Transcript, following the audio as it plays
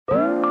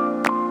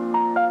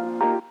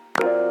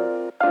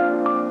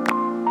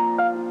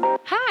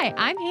Hi,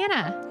 I'm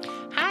Hannah.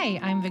 Hi,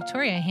 I'm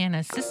Victoria,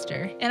 Hannah's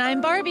sister. And I'm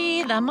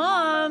Barbie, the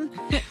mom.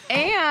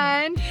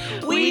 And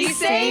we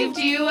saved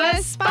you a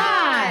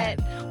spot.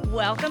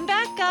 Welcome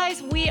back,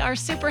 guys. We are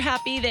super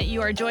happy that you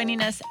are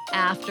joining us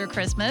after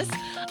Christmas.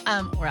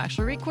 We're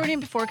actually recording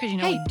before because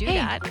we do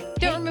that.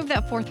 Don't remove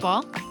that fourth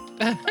wall.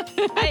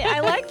 I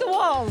like the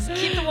walls.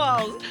 Keep the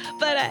walls.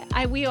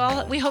 But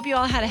we hope you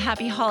all had a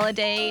happy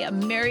holiday, a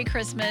Merry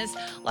Christmas,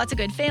 lots of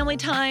good family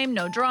time,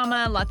 no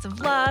drama, lots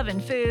of love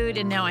and food.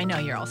 And now I know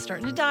you're all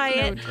starting to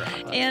diet. No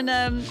drama.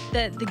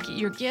 And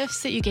your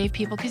gifts that you gave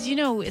people, because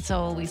it's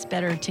always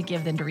better to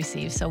give than to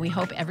receive. So we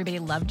hope everybody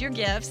loved your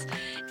gifts.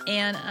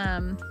 And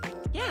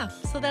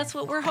so that's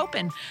what we're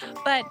hoping.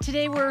 But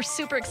today we're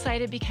super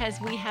excited because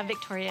we have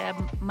Victoria,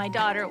 my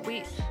daughter.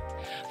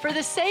 For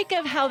the sake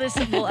of how this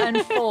will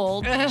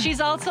unfold, she's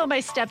also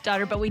my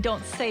stepdaughter, but we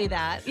don't say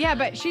that. Yeah,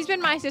 but she's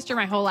been my sister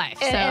my whole life.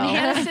 And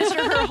Hannah's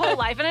sister her whole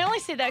life. And I only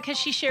say that because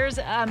she shares,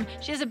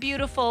 she has a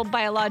beautiful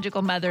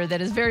biological mother that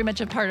is very much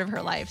a part of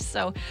her life.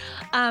 So,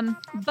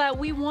 but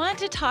we want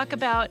to talk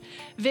about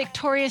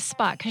Victoria's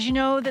Spot, because you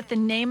know that the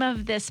name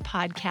of this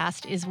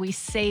podcast is We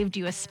Saved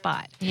You a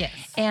Spot. Yes.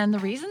 And the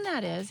reason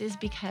that is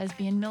because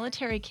being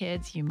military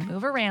kids, you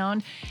move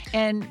around.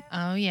 And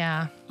oh,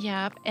 yeah.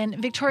 Yeah. And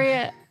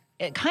Victoria,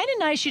 kind of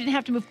nice. You didn't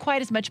have to move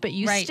quite as much, but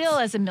you still,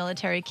 as a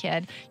military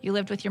kid, you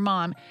lived with your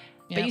mom.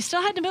 But you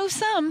still had to move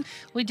some.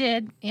 We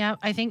did. Yeah.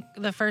 I think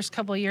the first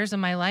couple of years of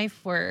my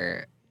life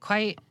were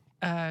quite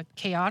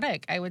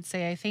chaotic, I would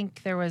say. I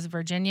think there was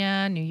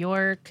Virginia, New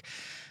York.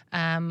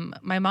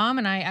 My mom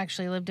and I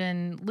actually lived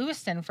in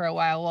Lewiston for a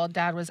while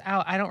Dad was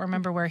out. I don't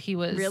remember where he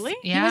was. Really?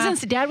 Yeah.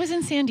 Dad was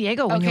in San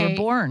Diego when you were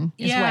born.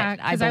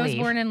 Because I was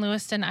born in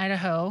Lewiston,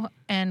 Idaho,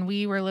 and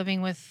we were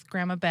living with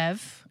Grandma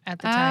Bev at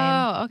the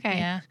time. Oh, okay.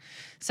 Yeah.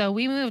 So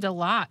we moved a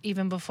lot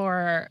even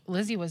before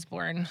Lizzie was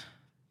born.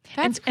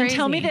 That's crazy. And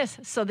tell me this.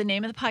 So the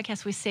name of the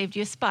podcast, We Saved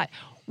You a Spot.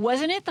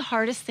 Wasn't it the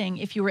hardest thing,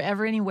 if you were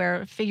ever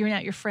anywhere, figuring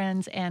out your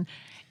friends and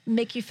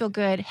make you feel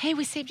good? Hey,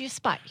 we saved you a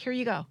spot. Here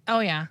you go. Oh,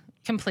 yeah.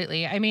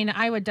 Completely. I mean,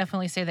 I would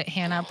definitely say that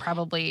Hannah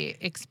probably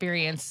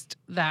experienced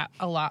that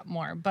a lot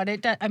more. But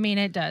it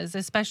does,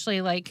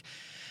 especially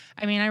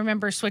I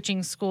remember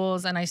switching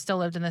schools and I still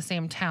lived in the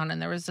same town. And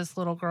there was this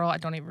little girl, I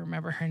don't even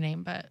remember her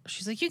name, but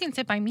she's like, you can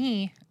sit by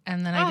me.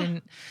 And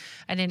then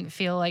I didn't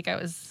feel like I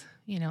was,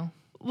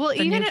 well,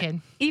 the new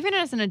kid. Even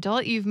as an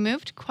adult, you've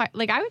moved quite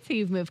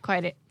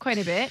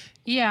a bit.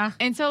 Yeah.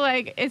 And so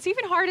it's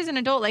even hard as an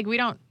adult. We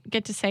don't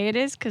get to say it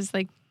is because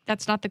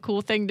that's not the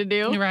cool thing to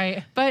do.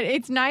 Right. But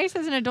it's nice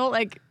as an adult,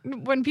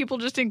 when people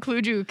just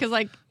include you,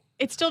 because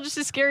it's still just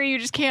as scary. You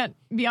just can't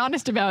be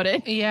honest about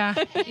it. Yeah.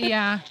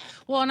 Yeah.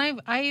 Well, and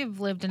I've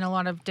lived in a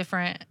lot of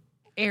different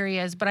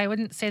areas, but I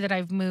wouldn't say that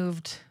I've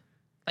moved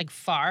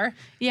far.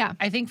 Yeah.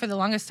 I think for the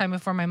longest time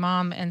before my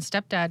mom and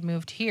stepdad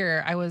moved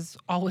here, I was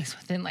always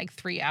within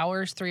 3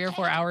 or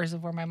 4 hours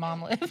of where my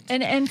mom lived.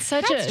 And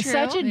such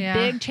a Yeah.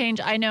 big change.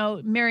 I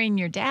know marrying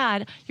your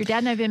dad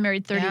and I've been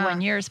married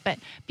 31 years, but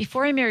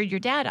before I married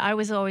your dad, I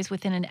was always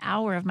within an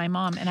hour of my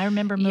mom. And I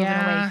remember moving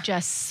away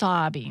just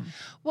sobbing.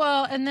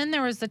 Well, and then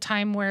there was the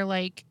time where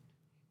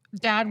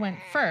Dad went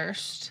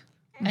first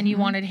and you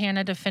wanted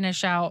Hannah to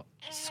finish out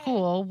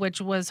school, which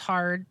was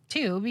hard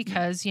too,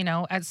 because,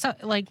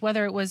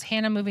 whether it was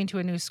Hannah moving to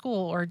a new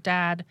school or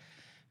Dad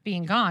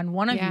being gone,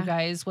 one of you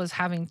guys was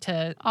having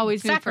to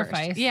always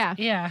sacrifice. First. Yeah.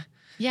 Yeah.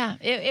 Yeah,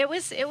 it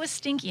was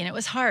stinky and it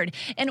was hard.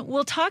 And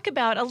we'll talk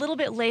about a little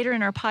bit later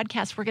in our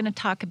podcast, we're going to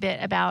talk a bit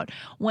about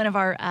one of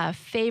our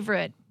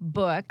favorite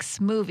books,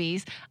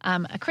 movies,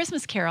 A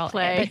Christmas Carol,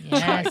 Play.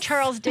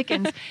 Charles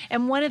Dickens.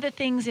 And one of the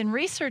things in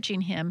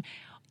researching him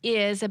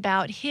is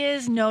about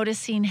his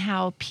noticing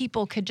how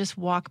people could just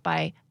walk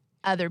by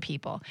other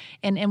people.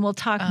 And we'll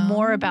talk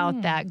more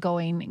about that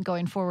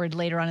going forward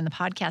later on in the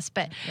podcast.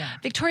 But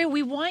Victoria,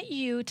 we want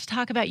you to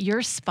talk about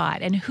your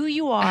spot and who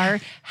you are,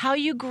 how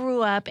you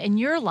grew up and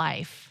your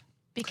life,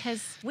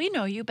 because we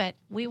know you, but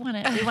we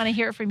want to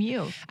hear it from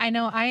you. I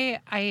know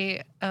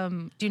I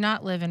do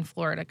not live in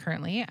Florida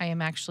currently. I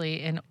am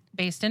actually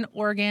based in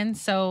Oregon.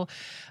 So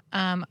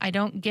I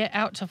don't get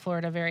out to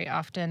Florida very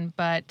often,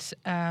 but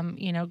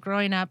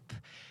growing up,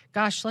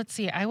 gosh, let's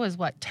see, I was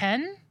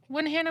 10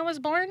 when Hannah was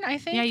born, I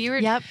think. Yeah, you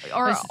were,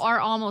 or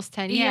almost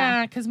 10.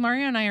 Yeah, because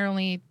Mario and I are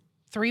only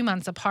 3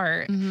 months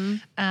apart. Mm-hmm.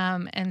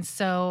 And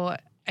so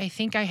I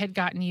think I had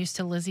gotten used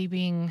to Lizzie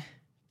being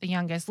the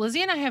youngest.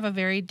 Lizzie and I have a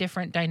very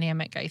different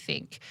dynamic, I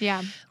think.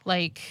 Yeah.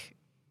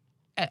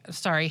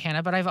 Sorry,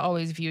 Hannah, but I've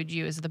always viewed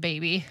you as the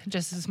baby,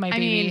 just as my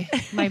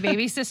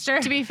baby sister.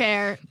 To be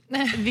fair,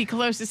 the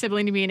closest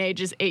sibling to me in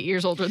age is 8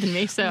 years older than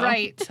me. So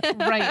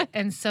Right.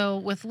 And so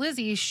with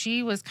Lizzie,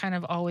 she was kind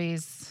of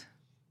always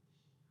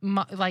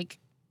I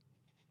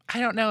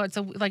don't know.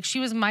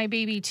 She was my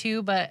baby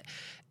too, but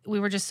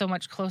we were just so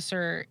much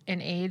closer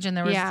in age. And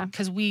there was,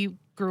 because we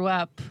grew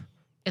up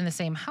in the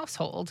same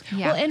household.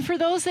 Yeah. Well, and for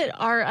those that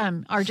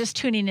are just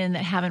tuning in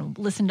that haven't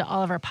listened to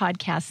all of our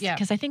podcasts,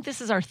 because I think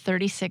this is our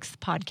 36th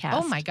podcast.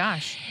 Oh my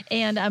gosh.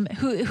 And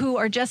who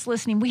are just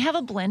listening, we have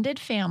a blended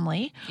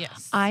family.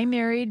 Yes. I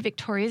married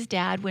Victoria's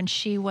dad when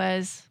she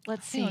was,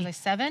 let's see. Was I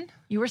 7?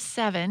 You were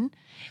 7.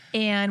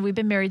 And we've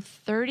been married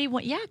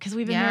 31. Yeah, because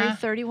we've been married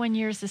 31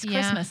 years this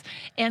Christmas.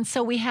 And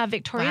so we have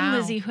Victoria and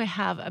Lizzie, who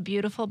have a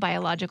beautiful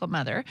biological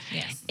mother.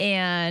 Yes.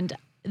 And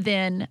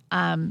then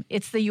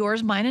it's the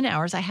yours, mine, and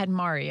ours. I had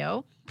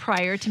Mario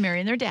prior to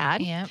marrying their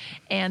dad. Yep.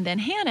 And then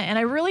Hannah. And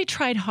I really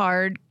tried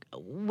hard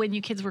when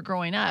you kids were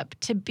growing up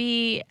to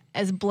be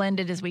as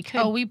blended as we could.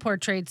 Oh, we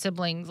portrayed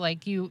siblings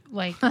like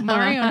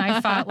Mario and I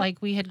fought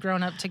like we had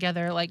grown up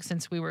together like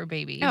since we were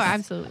babies. Oh,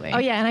 absolutely. Oh,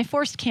 yeah. And I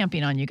forced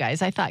camping on you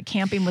guys. I thought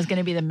camping was going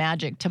to be the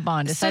magic to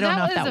bond us. So I don't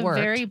know if that was a worked.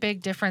 very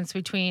big difference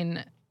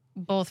between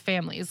both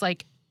families.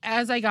 Like,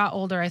 as I got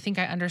older, I think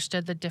I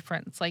understood the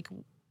difference. Like,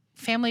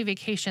 family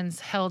vacations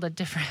held a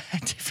different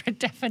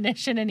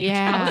definition in each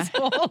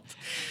household.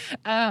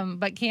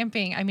 But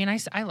camping, I mean,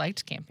 I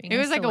liked camping. It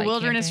was like a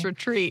wilderness camping.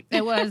 retreat.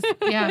 It was,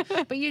 yeah.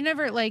 But you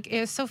never, like,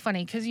 it was so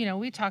funny because,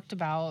 we talked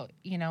about,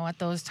 at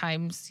those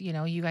times,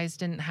 you guys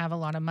didn't have a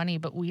lot of money,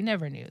 but we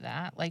never knew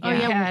that. Like,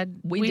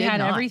 we had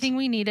not. everything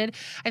we needed.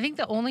 I think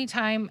the only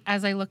time,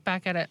 as I look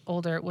back at it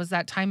older, was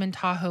that time in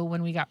Tahoe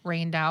when we got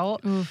rained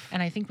out. Oof.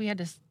 And I think we had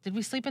to, did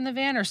we sleep in the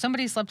van or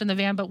somebody slept in the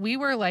van? But we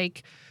were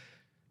like,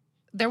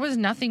 there was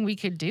nothing we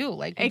could do.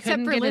 Like, we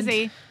Except for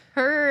Lizzie.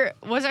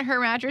 Wasn't her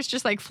mattress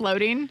just like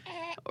floating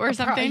or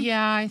something?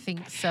 Yeah, I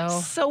think so.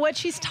 So what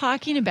she's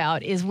talking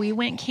about is we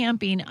went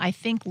camping. I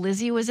think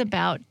Lizzie was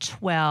about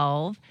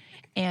 12,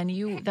 and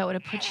that would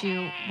have put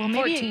you, well,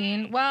 maybe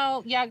 14.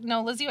 Well, yeah,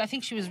 no, Lizzie, I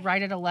think she was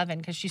right at 11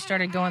 because she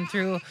started going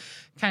through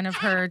kind of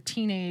her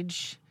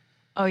teenage.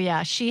 Oh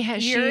yeah, she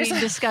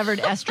discovered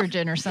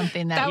estrogen or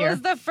something that year. That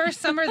was the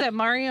first summer that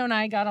Mario and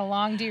I got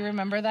along. Do you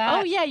remember that?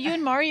 Oh yeah, you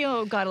and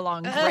Mario got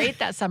along great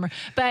that summer.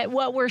 But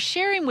what we're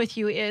sharing with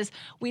you is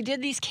we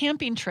did these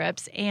camping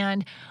trips,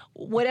 and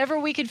whatever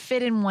we could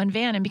fit in one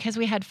van, and because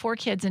we had 4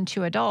 kids and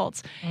 2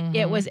 adults,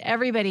 it was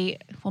everybody.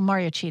 Well,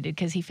 Mario cheated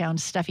because he found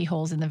stuffy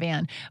holes in the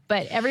van,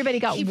 but everybody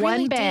got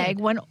one bag,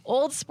 one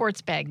old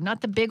sports bag,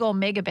 not the big old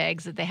mega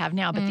bags that they have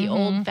now, but the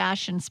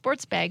old-fashioned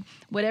sports bag,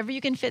 whatever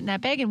you can fit in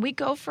that bag. And we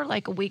go for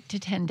like a week to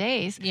 10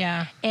 days.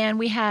 Yeah. And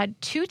we had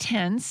 2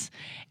 tents,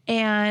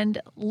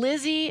 and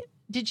Lizzie,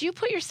 did you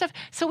put your stuff?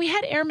 So we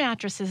had air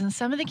mattresses, and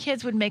some of the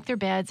kids would make their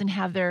beds and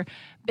have their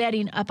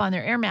bedding up on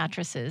their air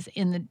mattresses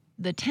in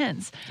the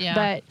tents. Yeah.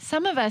 But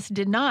some of us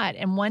did not.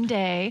 And one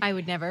day I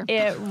would never.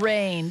 It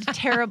rained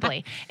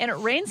terribly. And it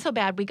rained so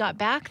bad we got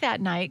back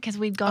that night because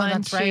we'd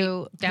gone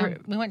to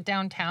we went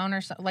downtown or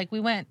something. Like we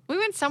went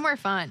somewhere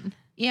fun.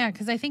 Yeah,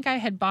 because I think I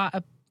had bought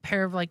a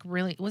pair of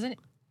wasn't it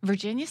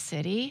Virginia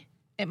City?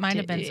 It might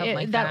have been something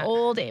like that. That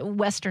old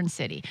western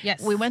city.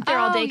 Yes. We went there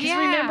all day because yeah.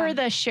 remember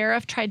the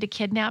sheriff tried to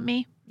kidnap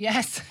me?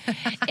 Yes.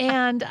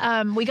 And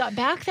we got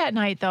back that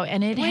night though,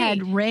 and it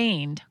had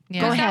rained.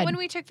 Yeah. Go Was ahead. that when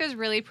we took those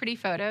really pretty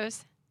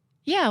photos?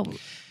 Yeah.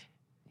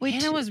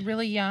 Hannah was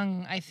really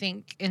young, I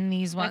think, in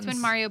these ones. That's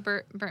when Mario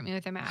burnt me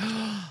with a match.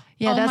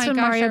 Yeah, Oh that's my when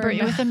gosh, Mario I burnt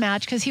you with a remember.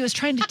 match because he was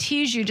trying to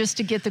tease you just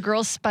to get the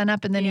girls spun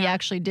up, and then he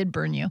actually did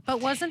burn you.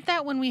 But wasn't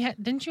that when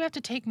didn't you have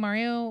to take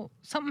Mario?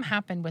 Something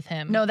happened with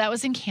him. No, that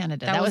was in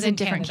Canada. That was a in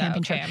different Canada.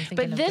 camping Okay, I'm trip.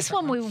 thinking But of this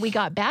different one, we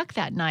got back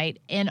that night,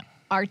 and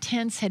our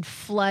tents had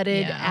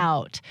flooded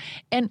out.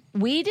 And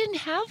we didn't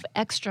have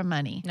extra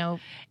money. No.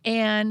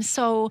 And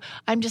so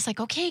I'm just like,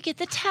 okay, get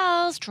the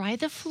towels, dry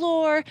the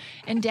floor.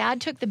 And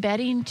Dad took the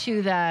bedding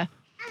to the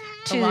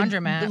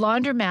laundromat. The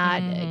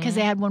laundromat, because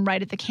they had one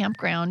right at the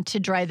campground to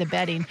dry the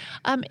bedding.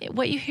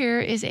 What you hear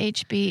is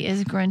HB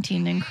is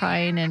grunting and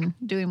crying and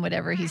doing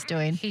whatever he's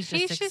doing. He's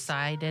just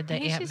excited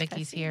that he's Aunt just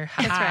Vicky's fussy. here.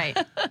 That's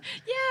right.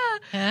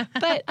 Yeah.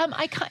 But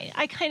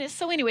I kind of,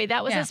 so anyway,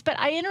 that was Yeah. us. But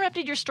I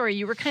interrupted your story.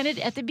 You were kind of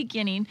at the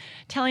beginning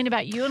telling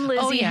about you and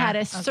Lizzie yeah. had a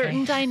Okay.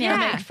 certain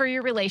dynamic Yeah. for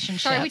your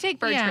relationship. Sorry, we take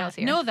bird trails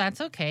here. No,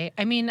 that's okay.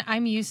 I mean,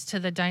 I'm used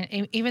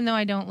to even though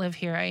I don't live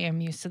here, I am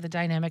used to the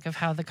dynamic of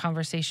how the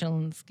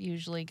conversations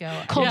usually go.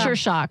 Culture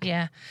shock.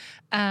 Yeah.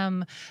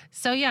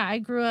 So yeah, I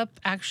grew up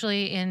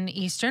actually in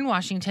Eastern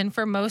Washington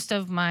for most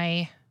of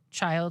my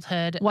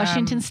childhood.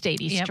 Washington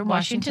State, Eastern Yep,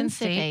 Washington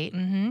State.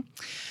 Mm-hmm.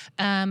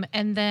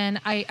 And then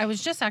I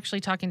was just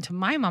actually talking to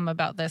my mom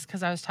about this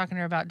because I was talking to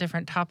her about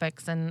different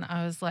topics, and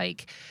I was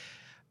like,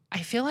 I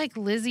feel like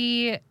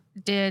Lizzie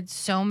did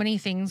so many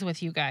things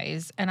with you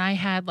guys, and I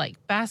had like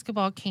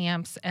basketball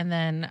camps, and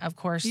then of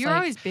course You're like,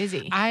 always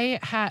busy.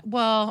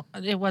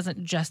 it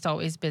wasn't just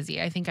always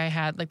busy. I think I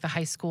had like the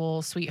high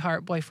school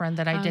sweetheart boyfriend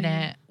that I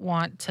didn't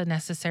want to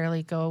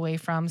necessarily go away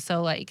from.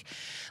 So like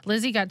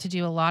Lizzie got to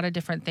do a lot of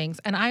different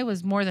things, and I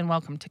was more than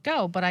welcome to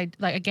go, but I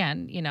like,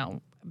 again,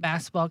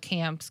 basketball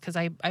camps because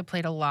I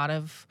played a lot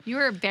of You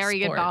were a very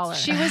good sports. baller.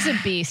 She was a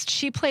beast.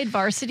 She played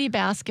varsity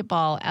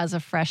basketball as a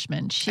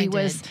freshman. She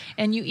was,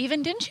 and you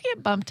even, didn't you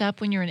get bumped up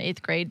when you were in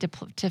 8th grade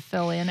to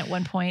fill in at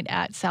one point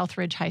at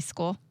Southridge High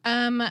School?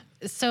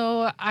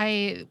 So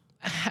I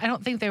I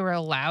don't think they were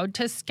allowed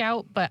to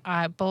scout, but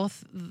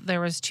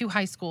there was 2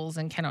 high schools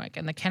in Kennewick,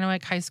 and the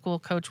Kennewick high school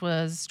coach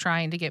was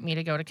trying to get me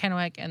to go to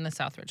Kennewick, and the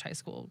Southridge high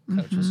school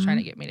coach was trying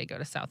to get me to go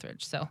to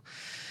Southridge. So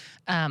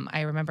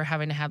I remember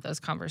having to have those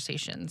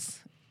conversations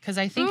because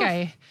I think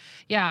I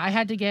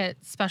had to get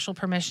special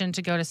permission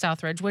to go to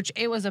Southridge, which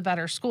it was a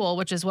better school,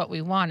 which is what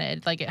we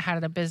wanted. Like, it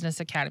had a business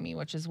academy,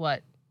 which is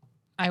what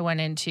I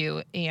went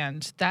into,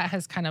 and that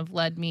has kind of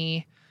led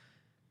me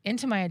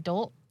into my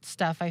adult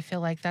stuff. I feel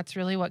like that's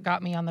really what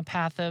got me on the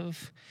path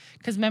of,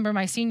 because remember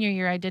my senior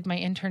year, I did my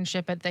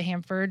internship at the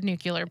Hanford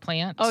nuclear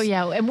plant. Oh,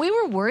 yeah. And we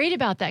were worried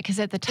about that because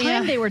at the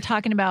time they were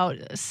talking about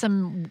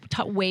some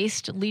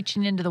waste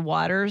leaching into the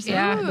waters,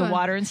 the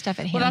water and stuff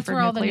at Hanford. Well, that's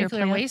where all the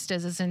nuclear plant. waste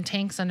is in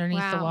tanks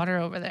underneath the water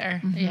over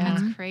there. Yeah.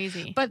 That's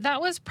crazy. But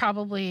that was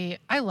probably,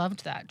 I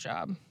loved that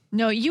job.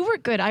 No, you were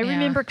good. I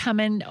remember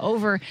coming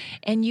over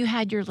and you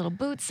had your little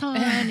boots on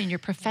and your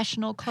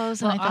professional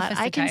clothes. And I thought,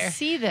 I can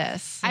see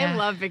this. I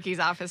love Vicky's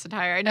office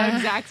attire. I know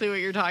exactly what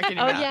you're talking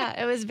about. Oh, yeah.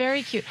 It was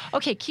very cute.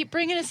 Okay, keep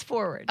bringing us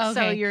forward. Okay.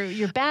 So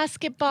you're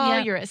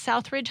basketball, you're at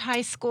Southridge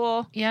High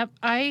School. Yep.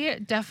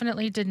 I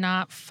definitely did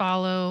not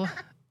follow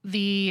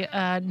the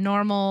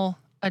normal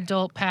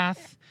adult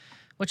path,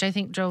 which I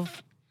think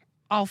drove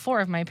all 4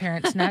 of my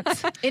parents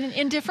nuts.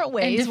 in different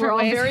ways. We're all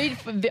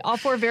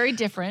 4 very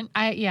different.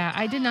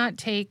 I did not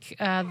take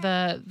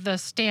the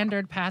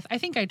standard path. I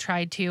think I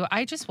tried to.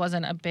 I just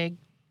wasn't a big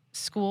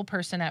school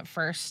person at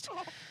first.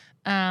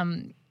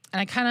 And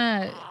I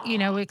kind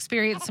of,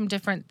 experienced some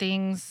different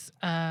things.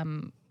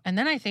 And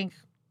then I think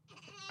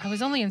I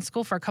was only in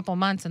school for a couple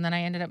months, and then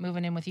I ended up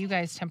moving in with you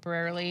guys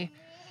temporarily.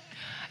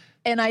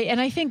 And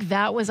I think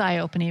that was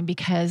eye-opening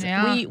because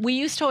we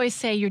used to always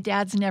say your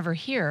dad's never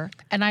here.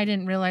 And I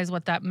didn't realize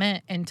what that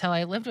meant until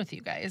I lived with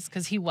you guys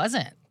because he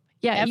wasn't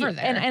ever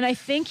there. And I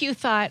think you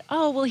thought,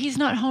 oh, well, he's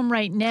not home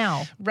right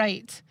now.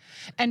 Right.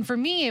 And for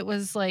me, it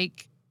was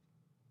like,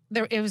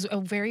 it was a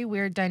very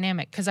weird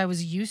dynamic because I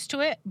was used to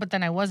it, but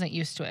then I wasn't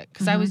used to it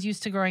because I was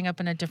used to growing up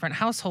in a different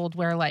household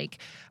where like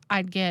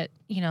I'd get,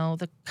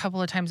 the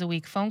couple of times a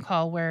week phone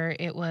call where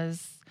it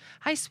was,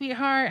 hi,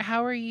 sweetheart,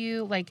 how are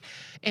you? Like,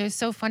 it was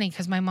so funny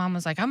because my mom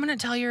was like, I'm going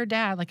to tell your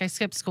dad. Like, I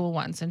skipped school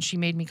once and she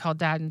made me call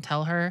dad and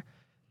tell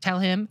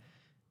him.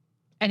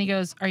 And he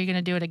goes, are you going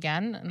to do it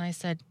again? And I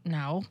said,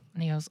 no.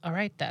 And he goes, all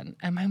right then.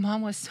 And my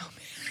mom was so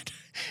mad.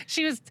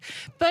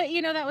 But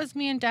that was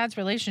me and dad's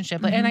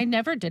relationship. And I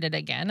never did it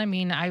again. I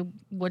mean, I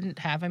wouldn't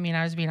have. I mean,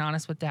 I was being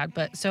honest with dad.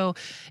 But so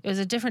it was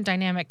a different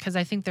dynamic because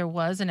I think there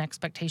was an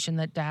expectation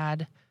that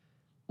dad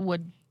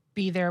would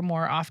be there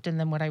more often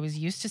than what I was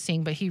used to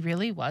seeing, but he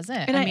really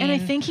wasn't. And I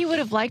think he would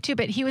have liked to,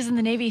 but he was in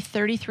the Navy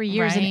 33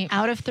 years, and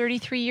out of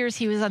 33 years,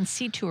 he was on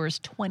sea tours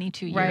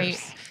 22 years.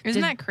 Right.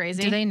 Isn't that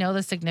crazy? Do they know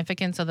the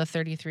significance of the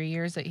 33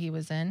 years that he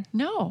was in?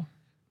 No.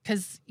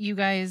 Because you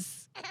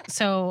guys,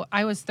 so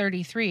I was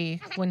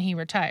 33 when he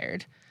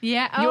retired.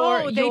 Yeah.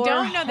 They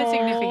don't know the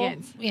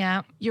significance.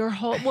 Yeah. Your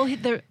whole,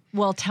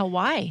 tell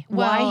why.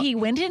 Why he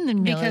went in the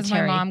military. Because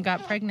my mom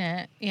got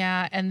pregnant.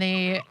 Yeah. And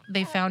they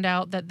found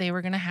out that they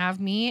were going to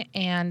have me,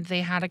 and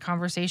they had a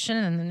conversation,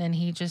 and then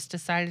he just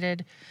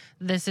decided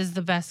this is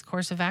the best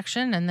course of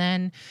action, and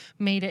then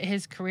made it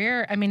his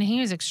career. I mean,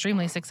 he was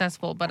extremely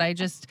successful, but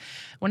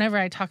whenever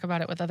I talk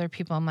about it with other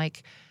people, I'm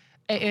like,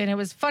 and it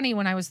was funny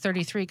when I was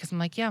 33 because I'm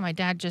like, yeah, my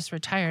dad just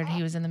retired.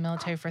 He was in the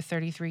military for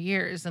 33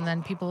 years. And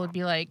then people would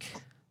be like,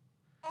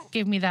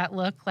 give me that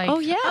look like, oh,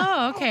 yeah.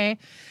 Oh, okay.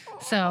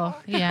 So,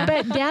 yeah.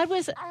 But dad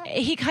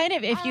he kind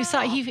of, if you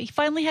saw, he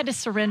finally had to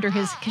surrender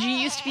because you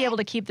used to be able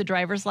to keep the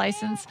driver's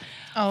license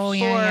until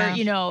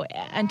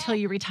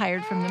you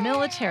retired from the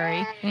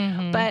military.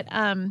 Mm-hmm. But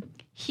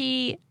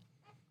he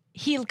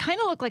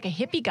kind of looked like a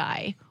hippie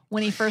guy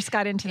when he first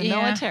got into the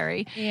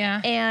military.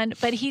 Yeah.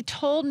 But he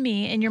told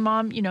me, and your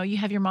mom, you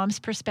have your mom's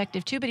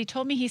perspective too, but he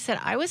told me, he said,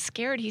 I was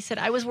scared. He said,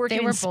 I was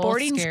working in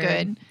Sporting's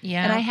Good.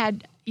 Yeah. And I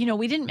had,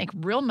 we didn't make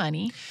real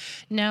money.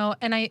 No.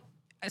 And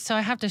so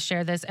I have to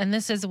share this, and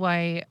this is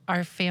why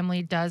our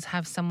family does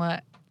have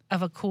somewhat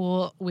of a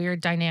cool, weird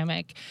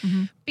dynamic.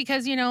 Mm-hmm.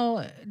 Because,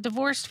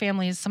 divorced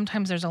families,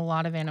 sometimes there's a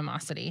lot of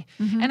animosity.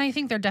 Mm-hmm. And I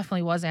think there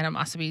definitely was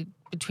animosity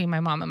between my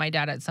mom and my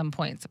dad at some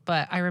points.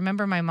 But I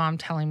remember my mom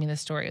telling me the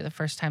story the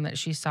first time that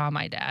she saw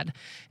my dad,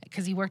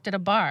 because he worked at a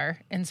bar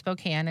in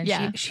Spokane,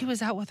 and she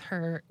was out with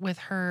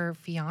her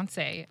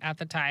fiance at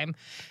the time,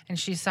 and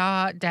she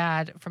saw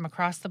dad from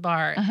across the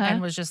bar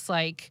and was just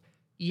like,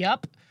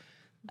 "Yup,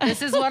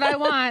 this is what I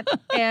want."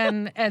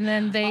 And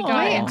then they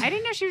got into, I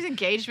didn't know she was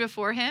engaged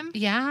before him.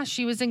 Yeah,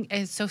 she was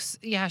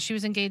she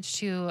was engaged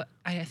to,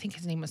 I think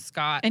his name was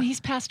Scott. And he's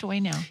passed away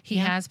now. He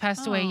has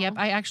passed away. Yep.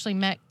 I actually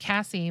met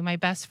Cassie, my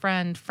best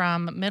friend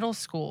from middle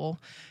school.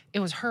 It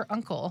was her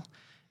uncle.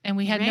 And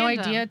we had no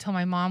idea till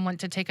my mom went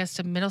to take us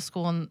to middle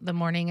school in the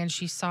morning, and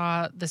she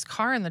saw this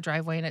car in the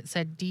driveway and it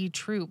said D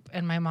Troop.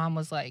 And my mom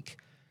was like,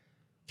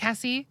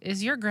 "Cassie,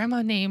 is your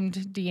grandma named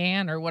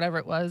Deanne?" or whatever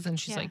it was. And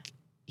she's like,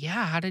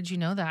 "Yeah, how did you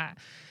know that?"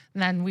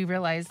 And then we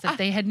realized that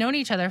they had known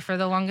each other for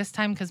the longest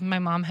time because my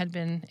mom had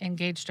been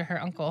engaged to her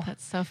uncle.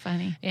 That's so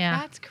funny. Yeah.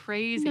 That's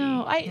crazy.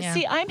 No, Yeah.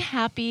 see, I'm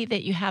happy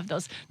that you have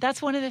those.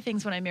 That's one of the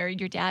things when I married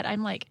your dad,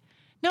 I'm like,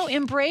 no,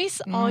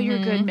 embrace all your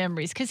good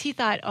memories. Because he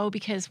thought,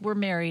 because we're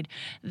married,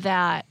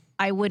 that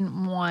I wouldn't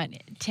want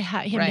to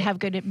him to have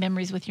good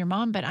memories with your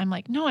mom. But I'm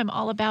like, no, I'm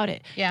all about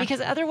it. Yeah. Because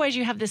otherwise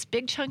you have this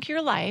big chunk of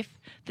your life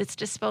that's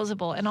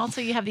disposable. And also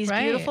you have these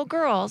beautiful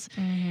girls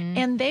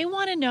and they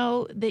want to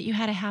know that you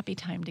had a happy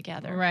time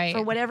together. Right.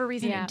 For whatever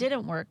reason it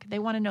didn't work. They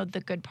want to know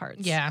the good parts.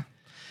 Yeah.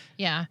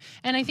 Yeah.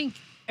 And I think,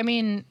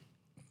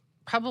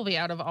 probably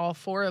out of all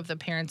 4 of the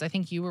parents, I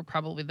think you were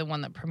probably the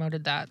one that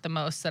promoted that the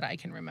most that I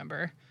can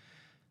remember.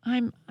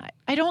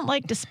 I don't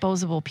like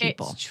disposable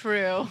people. It's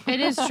true. It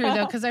is true,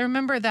 though, because I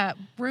remember that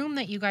room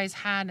that you guys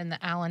had in the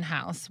Allen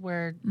house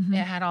where it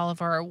had all of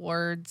our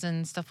awards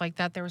and stuff like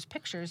that. There was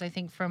pictures, I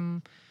think,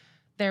 from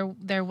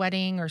their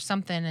wedding or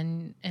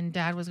something, and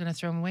Dad was going to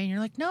throw them away. And you're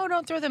like, no,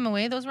 don't throw them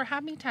away. Those were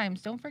happy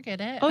times. Don't forget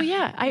it. Oh,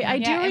 yeah. I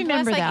do and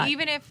remember plus, that.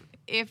 Even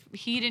if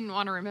he didn't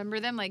want to remember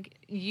them, like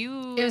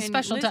you It was and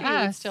special to Lizzie would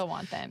us. still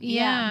want them.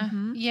 Yeah.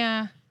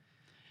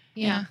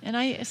 Yeah. And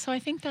I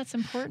think that's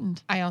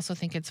important. I also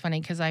think it's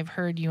funny because I've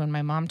heard you and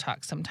my mom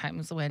talk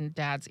sometimes when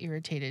Dad's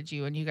irritated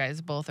you and you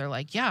guys both are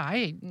like,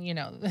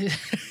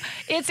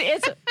 It's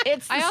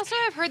I also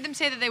have heard them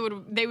say that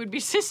they would be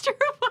sister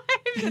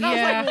wives, and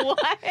I was like,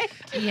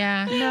 what?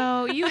 Yeah.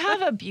 No, you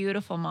have a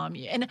beautiful mom,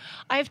 and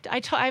I've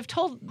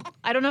told.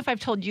 I don't know if I've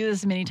told you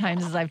this as many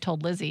times as I've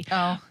told Lizzie.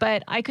 Oh.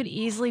 But I could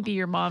easily be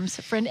your mom's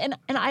friend, and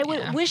I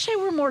would wish I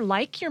were more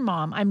like your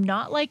mom. I'm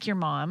not like your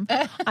mom.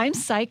 I'm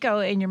psycho,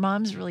 and your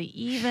mom's really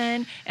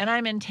even, and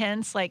I'm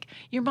intense. Like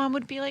your mom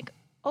would be like,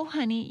 oh,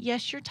 honey,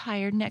 yes, you're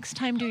tired. Next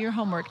time, do your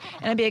homework.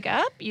 And I'd be like,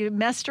 you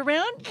messed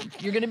around?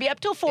 You're going to be up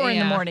till 4 in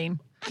the morning.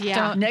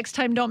 Yeah. Next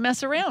time, don't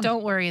mess around.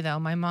 Don't worry, though.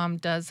 My mom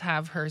does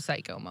have her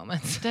psycho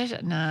moments. Does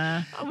it?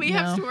 Nah. We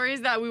have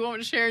stories that we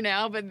won't share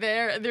now, but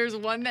there's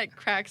one that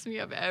cracks me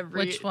up every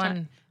Which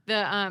one?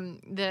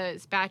 The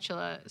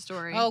spatula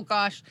story. Oh,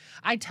 gosh.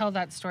 I tell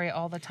that story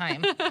all the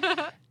time.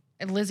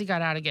 And Lizzie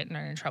got out of getting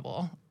her in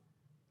trouble.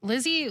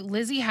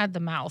 Lizzie had the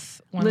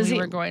mouth when we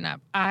were growing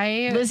up.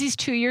 Lizzie's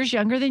 2 years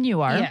younger than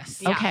you are.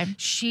 Yes. Okay.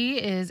 She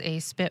is a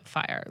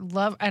spitfire.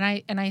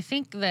 And I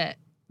think that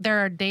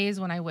there are days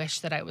when I wish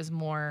that I was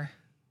more,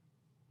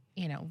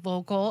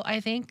 vocal, I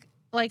think,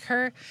 like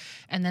her.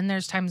 And then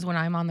there's times when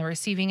I'm on the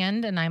receiving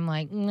end and I'm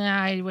like,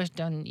 nah, I wish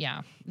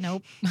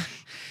nope.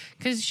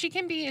 Because she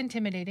can be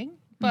intimidating.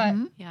 But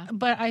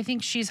but I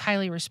think she's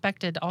highly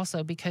respected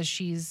also because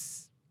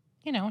she's,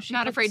 she's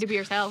not afraid to be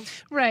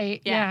herself.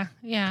 Right. Yeah.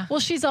 Well,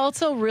 she's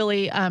also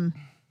really,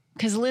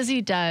 because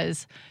Lizzie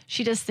does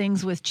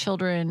things with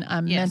children,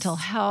 mental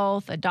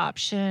health,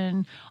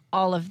 adoption,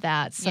 all of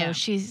that. So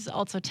she's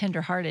also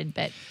tenderhearted.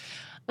 But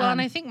well,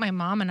 and I think my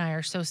mom and I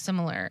are so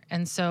similar,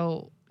 and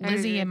so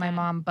Lizzie and my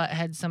mom butt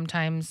heads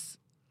sometimes.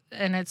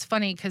 And it's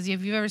funny because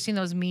have you ever seen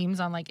those memes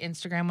on like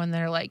Instagram when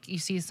they're like, you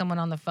see someone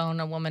on the phone,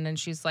 a woman, and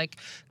she's like,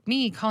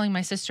 me calling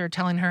my sister,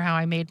 telling her how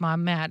I made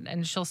mom mad.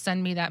 And she'll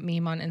send me that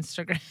meme on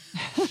Instagram.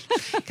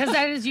 Because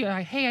that is you.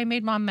 Like, hey, I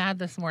made mom mad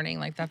this morning.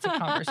 Like that's a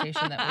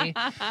conversation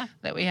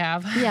that we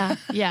have.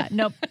 Yeah.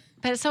 Nope.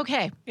 But it's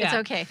okay. Yeah. It's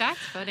okay. That's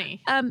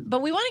funny.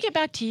 But we want to get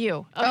back to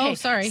you. Okay. Oh,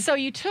 sorry. So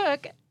you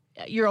took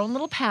your own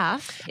little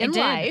path in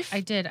life. I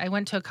did. I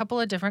went to a couple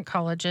of different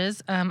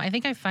colleges. I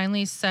think I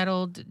finally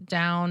settled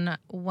down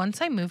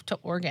once I moved to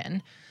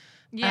Oregon.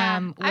 Yeah,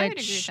 I would agree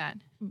with that.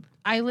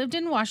 I lived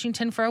in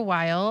Washington for a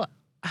while.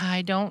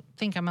 I don't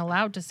think I'm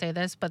allowed to say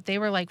this, but they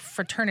were like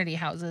fraternity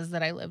houses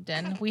that I lived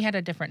in. We had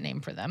a different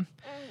name for them.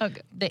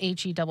 Okay. The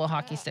HE double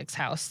hockey sticks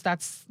house.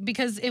 That's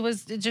because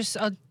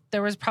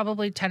there was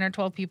probably 10 or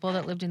 12 people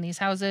that lived in these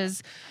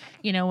houses.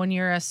 When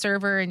you're a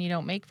server and you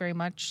don't make very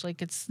much,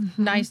 like it's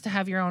nice to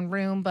have your own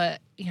room, but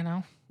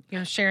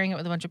you're sharing it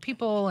with a bunch of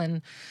people.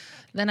 And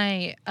then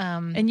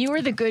and you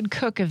were the good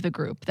cook of the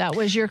group. That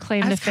was your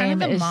claim to fame.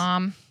 Kind of the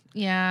mom.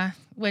 Yeah.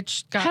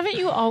 Haven't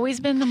you always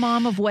been the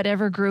mom of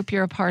whatever group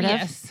you're a part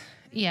of?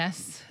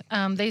 Yes.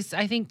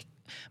 I think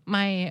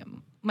my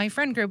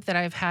friend group that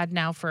I've had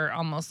now for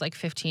almost like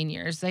 15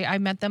 years, I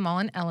met them all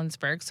in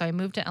Ellensburg. So I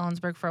moved to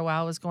Ellensburg for a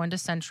while. I was going to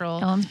Central.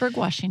 Ellensburg,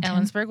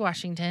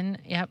 Washington.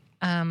 Yep.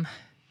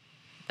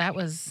 That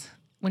was,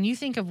 when you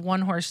think of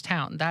one horse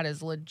town, that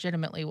is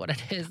legitimately what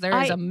it is. There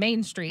is a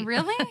main street.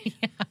 Really?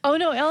 Yeah. Oh,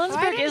 no,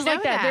 Ellensburg is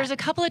like that. that. There's a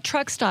couple of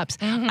truck stops.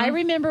 I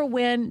remember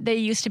when they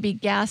used to be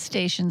gas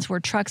stations where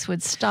trucks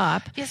would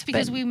stop. Yes,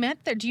 because we met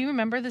there. Do you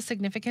remember the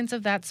significance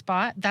of that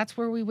spot? That's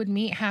where we would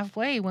meet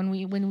halfway when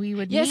we would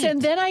meet. Yes,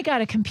 and then I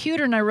got a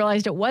computer and I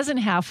realized it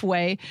wasn't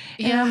halfway.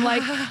 And I'm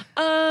like,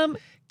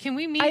 can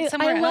we meet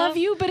somewhere else? I love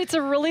you, but it's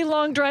a really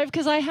long drive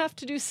because I have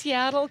to do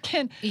Seattle.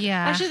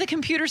 Actually, the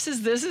computer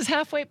says this is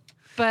halfway,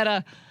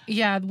 but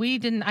yeah, we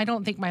didn't. I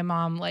don't think my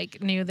mom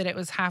knew that it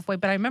was halfway,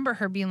 but I remember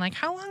her being like,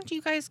 "How long do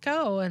you guys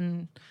go?"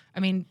 And I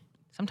mean,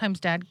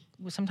 sometimes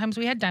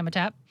we had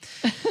Dimetap,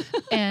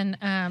 and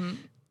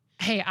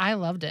Hey, I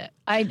loved it.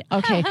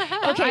 Okay.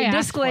 asked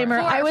Disclaimer: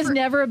 for it. I was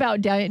never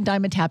about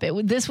Diamond Tap.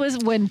 This was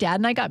when Dad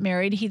and I got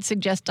married. He'd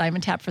suggest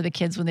Diamond Tap for the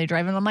kids when they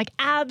drive, and I'm like,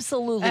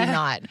 absolutely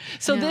not.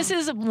 So this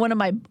is one of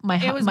my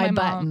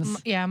buttons. Mom.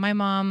 Yeah, my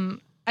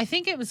mom. I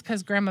think it was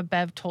because Grandma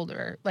Bev told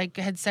her, like,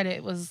 had said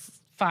it was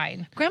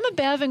fine. Grandma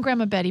Bev and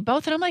Grandma Betty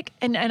both, and I'm like,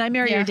 and I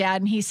married your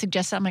dad, and he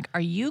suggested. I'm like,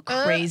 are you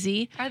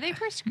crazy? Are they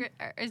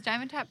is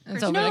Diamond Tap?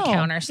 It's over the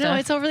counter stuff. No,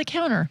 it's over the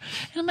counter.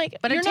 And I'm like,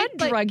 but you're not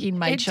drugging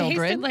my children. It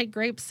tasted like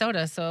grape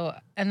soda. So,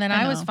 and then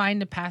I was fine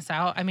to pass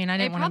out. I mean, I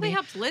didn't want to. It probably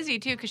helped Lizzie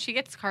too, because she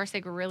gets car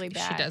sick really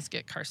bad. She does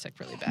get car sick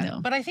really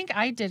bad. But I think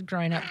I did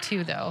growing up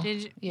too, though.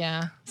 Did you?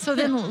 Yeah. So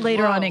then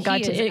later on, it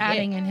got to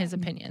adding in his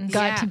opinions.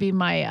 Got to be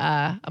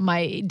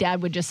my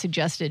dad would just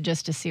suggest it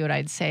just to see what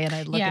I'd say, and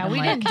I'd look at him.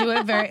 Yeah, we didn't do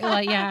it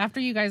very after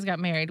you guys got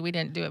married, we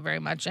didn't do it very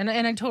much, and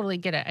I totally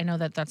get it. I know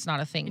that that's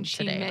not a thing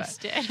today.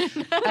 Missed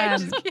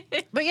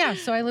it. But yeah,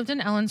 so I lived in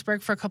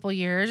Ellensburg for a couple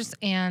years,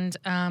 and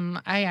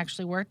I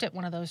actually worked at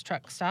one of those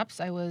truck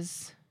stops. I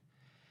was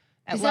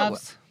at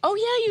Love's. Oh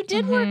yeah, you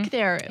did work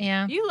there.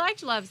 Yeah, you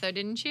liked Love's though,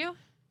 didn't you?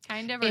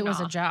 Kind of. It was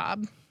a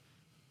job.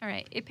 All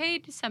right, it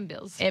paid some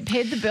bills. It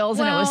paid the bills,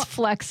 and it was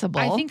flexible.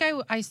 I think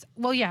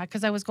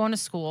because I was going to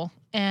school,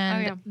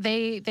 and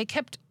they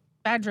kept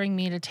badgering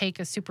me to take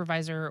a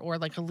supervisor or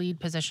like a lead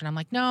position. I'm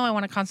like, no, I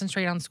want to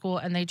concentrate on school.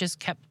 And they just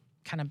kept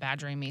kind of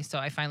badgering me. So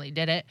I finally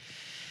did it.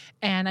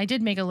 And I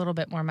did make a little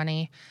bit more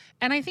money.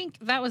 And I think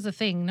that was the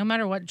thing. No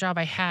matter what job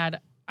I had,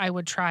 I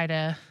would try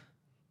to,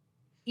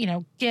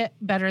 get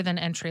better than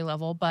entry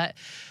level. But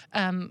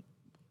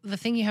the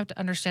thing you have to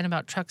understand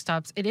about truck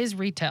stops, it is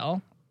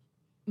retail,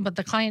 but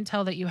the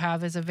clientele that you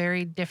have is a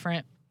very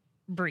different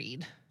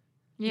breed.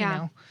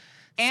 Yeah.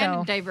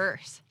 And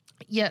diverse.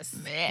 Yes.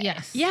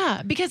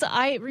 Yeah, because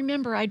I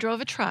remember I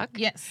drove a truck.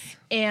 Yes.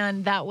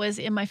 And that was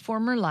in my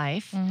former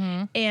life.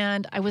 Mm-hmm.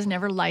 And I was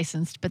never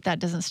licensed, but that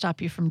doesn't stop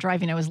you from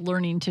driving. I was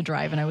learning to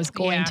drive, and I was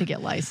going to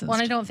get licensed. Well,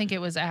 and I don't think it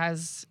was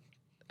as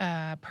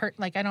I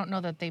don't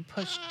know that they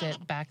pushed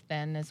it back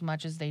then as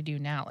much as they do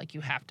now. Like,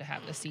 you have to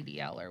have the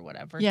CDL or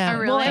whatever. Yeah.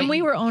 Well, and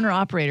we were owner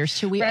operators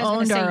too. We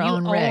owned our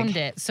own rig. You owned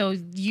it. So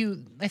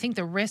I think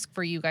the risk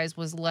for you guys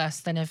was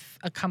less than if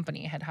a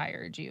company had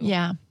hired you.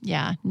 Yeah.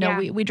 Yeah. No,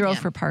 we drove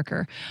for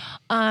Parker.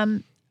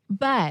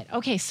 But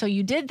okay, so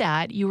you did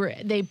that.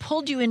 They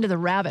pulled you into the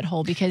rabbit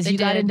hole because you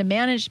got into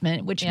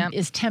management, which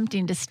is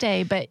tempting to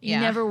stay, but you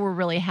never were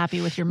really happy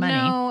with your money.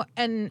 No,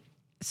 and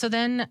so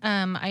then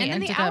and then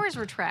the hours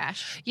were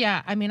trash.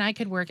 Yeah, I mean, I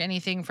could work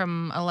anything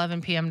from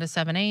 11 p.m. to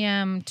 7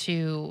 a.m.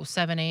 to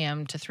 7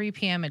 a.m. to 3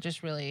 p.m. It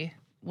just really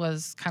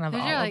was kind of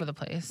all over the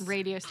place.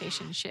 Radio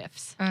station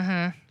shifts.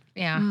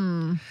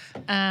 Yeah.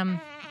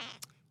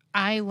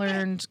 I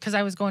learned because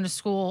I was going to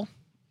school,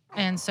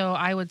 and so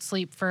I would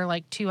sleep for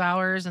like 2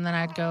 hours, and then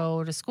I'd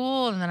go to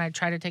school, and then I'd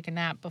try to take a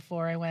nap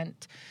before I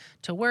went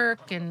to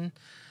work, and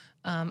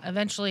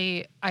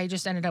eventually I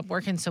just ended up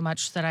working so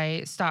much that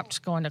I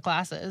stopped going to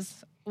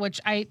classes.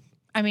 Which I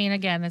mean,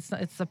 again, it's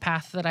the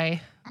path that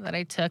I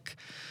took,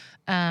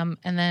 and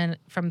then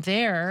from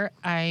there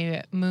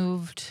I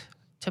moved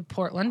to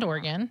Portland,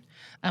 Oregon.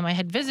 I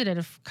had visited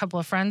a couple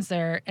of friends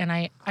there, and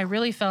I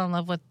really fell in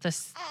love with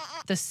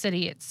the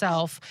city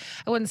itself.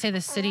 I wouldn't say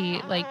the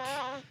city like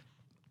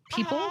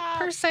people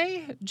per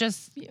se.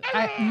 Just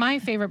my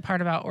favorite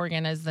part about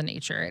Oregon is the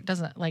nature. It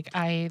doesn't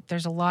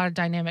there's a lot of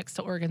dynamics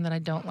to Oregon that I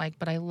don't like,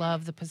 but I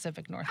love the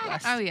Pacific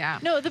Northwest. Oh yeah.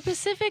 No, the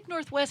Pacific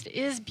Northwest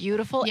is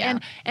beautiful,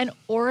 and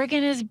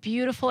Oregon is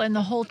beautiful, and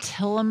the whole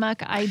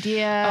Tillamook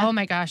idea. Oh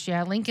my gosh,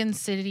 yeah, Lincoln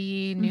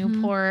City,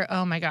 Newport.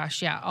 Oh my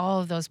gosh, yeah,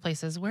 all of those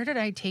places. Where did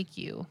I take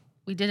you?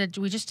 We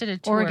just did a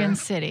tour. Oregon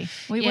City.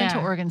 We went to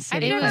Oregon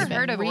City. I've never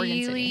heard of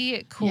Oregon City.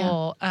 Really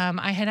cool. Yeah.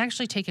 I had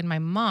actually taken my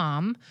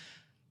mom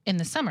in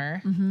the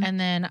summer, and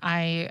then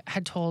I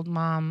had told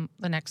Mom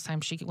the next time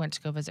she went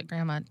to go visit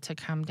Grandma to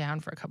come down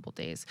for a couple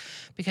days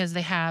because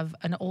they have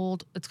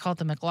it's called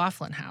the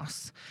McLaughlin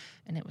House,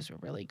 and it was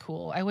really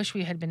cool. I wish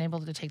we had been able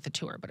to take the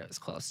tour, but it was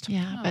closed.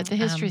 Yeah, but the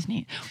history's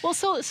neat. Well,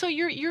 so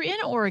you're in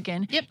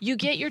Oregon. Yep. You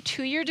get your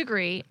 2-year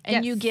degree,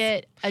 and you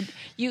get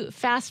you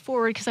fast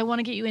forward because I want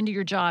to get you into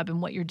your job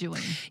and what you're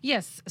doing.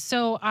 Yes.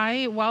 So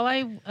I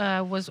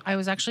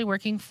was actually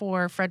working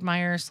for Fred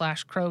Meyer /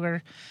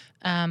 Kroger.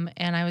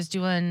 And I was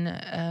doing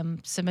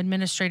some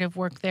administrative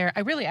work there.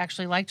 I really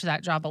actually liked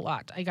that job a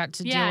lot. I got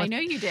to deal with I know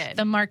you did.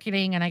 the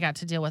marketing, and I got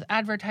to deal with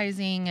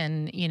advertising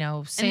and,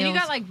 sales. And then you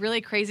got like really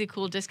crazy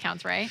cool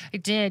discounts, right? I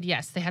did,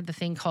 yes. They had the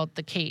thing called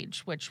The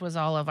Cage, which was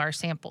all of our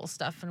sample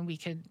stuff, and we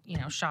could,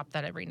 shop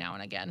that every now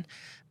and again.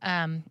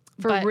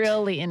 For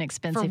really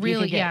inexpensive. For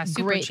really, you could get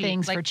great cheap,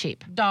 things for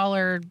cheap.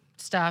 Dollar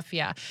stuff,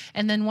 yeah.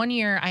 And then one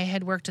year I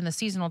had worked in the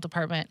seasonal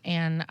department,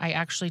 and I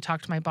actually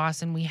talked to my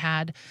boss, and we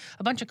had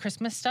a bunch of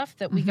Christmas stuff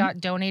that we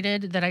got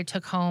donated that I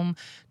took home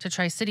to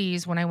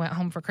Tri-Cities when I went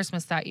home for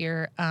Christmas that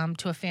year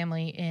to a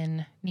family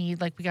in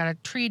need. Like, we got a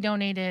tree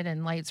donated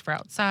and lights for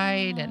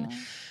outside, and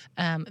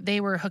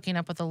they were hooking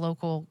up with a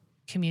local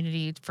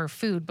community for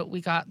food, but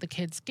we got the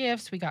kids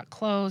gifts, we got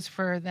clothes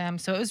for them.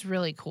 So it was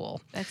really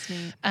cool. That's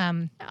neat.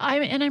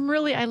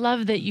 I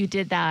love that you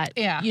did that.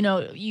 Yeah. You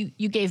know,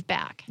 you gave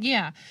back.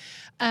 Yeah.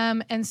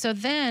 And so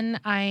then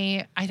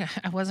I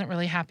wasn't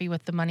really happy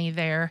with the money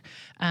there.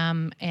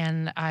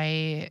 And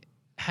I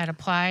had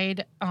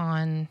applied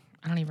on,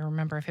 I don't even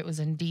remember if it was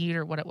Indeed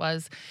or what it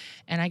was.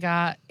 And I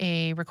got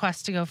a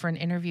request to go for an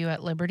interview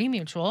at Liberty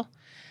Mutual.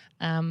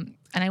 And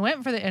I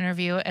went for the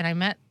interview and I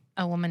met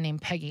a woman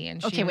named Peggy.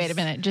 And Okay, wait a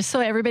minute. Just so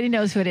everybody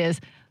knows who it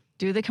is,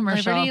 do the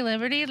commercial.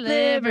 Liberty.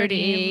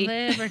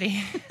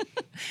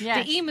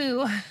 Yes. The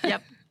emu.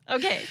 Yep.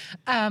 Okay.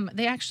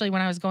 They actually,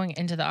 when I was going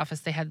into the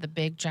office, they had the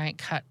big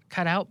giant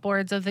cutout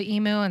boards of the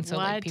emu. And so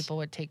like What? people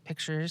would take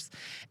pictures.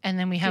 And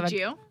then we have Did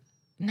you?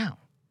 No.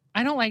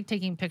 I don't like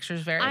taking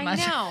pictures very I much.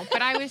 know,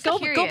 but I was Go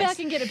curious. back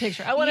and get a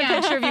picture. I want a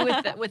picture of you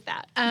with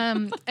that.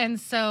 And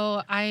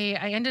so I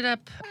ended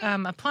up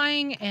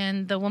applying,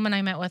 and the woman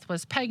I met with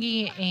was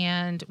Peggy,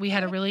 and we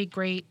had a really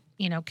great,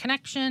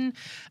 connection.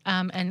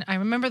 And I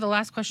remember the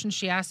last question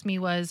she asked me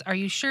was, "Are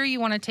you sure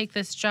you want to take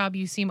this job?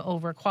 You seem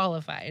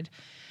overqualified."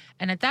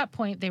 And at that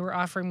point, they were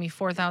offering me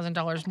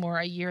 $4,000 more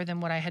a year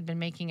than what I had been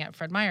making at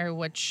Fred Meyer,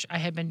 which I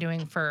had been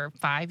doing for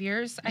 5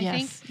 years, I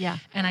think. Yeah.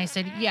 And I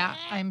said, yeah,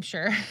 I'm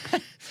sure.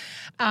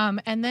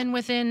 And then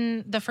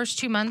within the first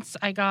 2 months,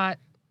 I got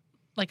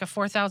like a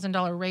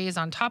 $4,000 raise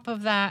on top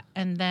of that.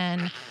 And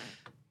then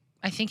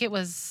I think it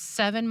was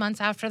 7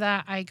 months after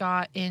that, I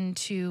got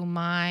into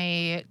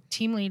my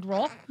team lead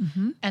role.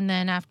 Mm-hmm. And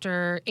then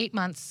after 10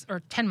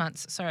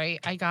 months,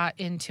 I got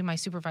into my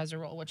supervisor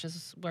role, which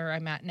is where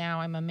I'm at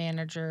now. I'm a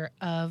manager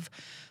of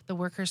the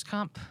workers'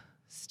 comp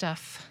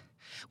stuff.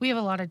 We have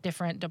a lot of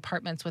different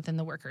departments within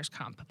the workers'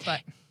 comp,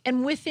 but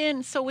And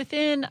within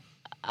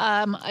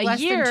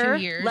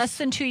less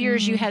than 2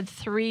 years, you had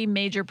 3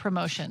 major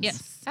promotions.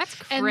 yes. That's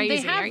And crazy.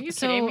 they have, Are you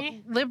so kidding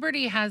me?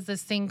 Liberty has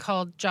this thing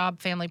called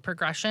job family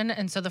progression.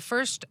 And so the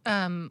first,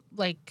 I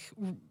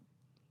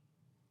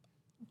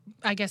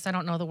guess I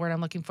don't know the word I'm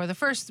looking for. The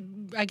first,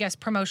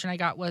 promotion I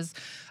got was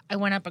I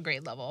went up a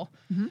grade level.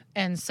 Mm-hmm.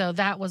 And so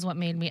that was what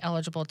made me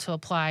eligible to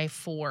apply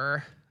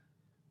for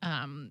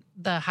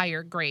the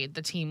higher grade,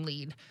 the team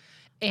lead.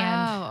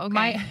 And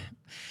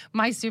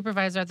my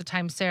supervisor at the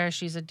time, Sarah,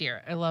 she's a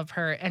dear. I love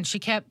her. And she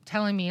kept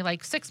telling me,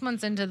 like 6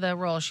 months into the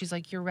role, she's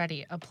like, "You're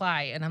ready.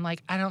 Apply." And I'm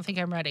like, "I don't think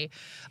I'm ready."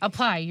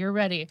 "Apply. You're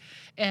ready."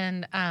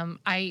 And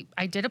I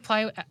did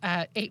apply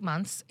 8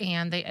 months,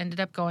 and they ended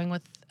up going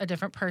with a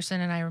different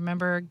person. And I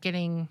remember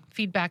getting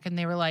feedback, and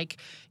they were like,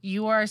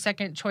 "You are a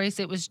second choice.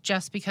 It was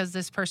just because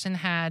this person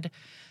had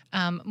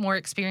more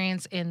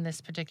experience in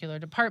this particular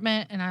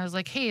department." And I was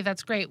like, "Hey,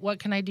 that's great. What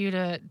can I do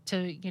to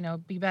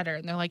be better?"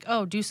 And they're like,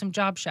 "Oh, do some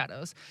job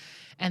shadows."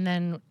 And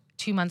then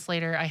 2 months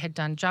later, I had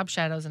done job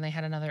shadows, and they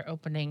had another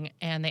opening.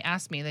 And they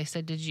asked me, they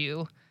said, "Did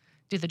you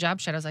do the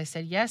job shadows?" I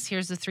said, "Yes.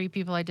 Here's the 3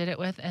 people I did it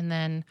with." And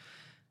then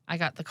I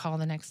got the call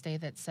the next day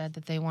that said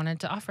that they wanted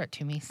to offer it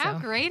to me. So How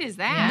great is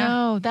that?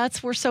 No,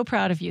 we're so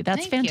proud of you.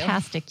 That's Thank you.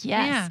 fantastic.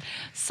 Yes. Yeah.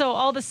 So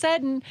all of a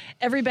sudden,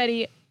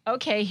 everybody,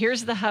 okay,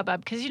 here's the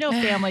hubbub. Because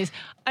families,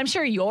 I'm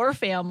sure your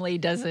family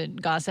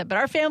doesn't gossip, but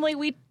our family,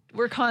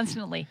 we're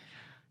constantly,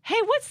 "Hey,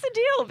 what's the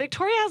deal?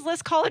 Victoria has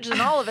less college than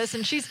all of us,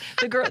 and she's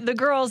the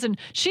girls, and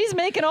she's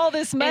making all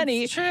this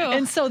money." It's true.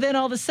 And so then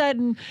all of a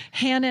sudden,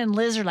 Hannah and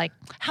Liz are like,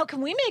 "How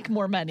can we make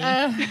more money?"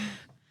 Yeah,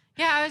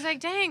 I was like,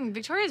 dang,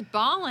 Victoria's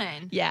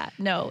balling. Yeah,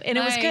 no, and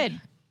it was Like,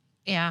 good.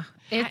 yeah,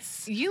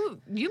 it's,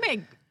 You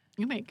make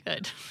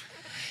good.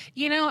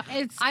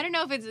 it's, I don't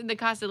know if it's the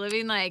cost of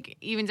living, I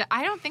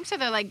don't think so.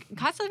 Though,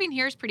 cost of living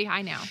here is pretty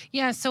high now.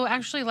 yeah. So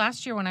actually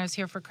last year when I was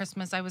here for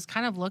Christmas, I was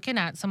kind of looking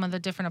at some of the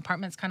different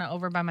apartments kind of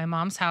over by my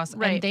mom's house.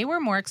 Right. And they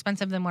were more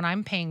expensive than what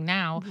I'm paying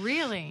now.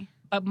 Really?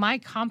 But my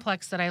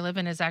complex that I live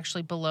in is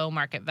actually below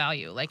market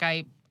value. Like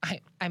I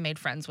made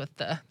friends with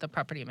the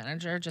property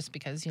manager just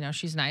because,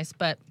 she's nice.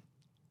 But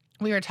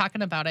we were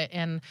talking about it,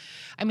 and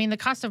I mean, the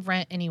cost of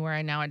rent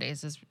anywhere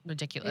nowadays is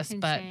ridiculous, It's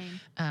but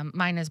insane.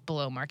 mine is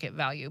below market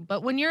value.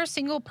 But when you're a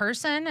single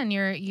person and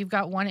you've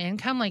got one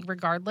income,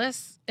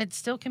 regardless, it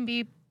still can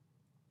be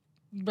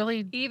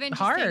really Even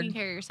just hard. taking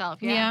care of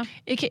yourself. Yeah.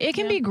 It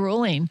can be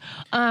grueling.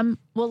 Well,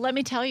 let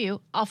me tell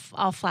you,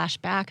 I'll flash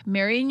back.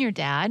 Marrying your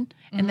dad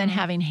and then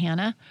having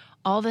Hannah,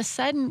 all of a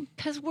sudden,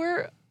 because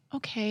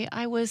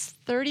I was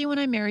 30 when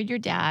I married your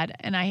dad,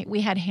 and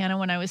we had Hannah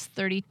when I was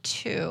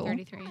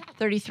 32.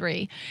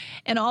 33.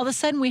 And all of a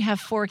sudden we have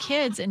 4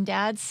 kids, and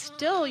dad's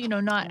still,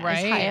 not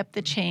as high up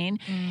the chain.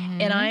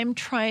 Mm-hmm. And I'm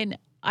trying.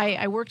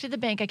 I worked at the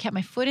bank. I kept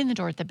my foot in the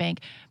door at the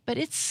bank, but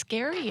it's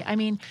scary. I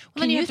mean, Well,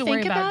 can then you you have to think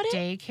worry about it?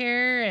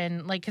 daycare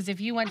and because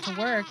if you went to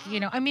work,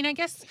 I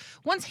guess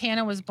once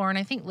Hannah was born,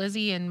 I think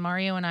Lizzie and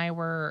Mario and I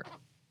were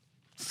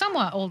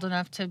somewhat old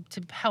enough to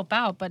help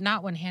out, but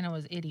not when Hannah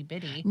was itty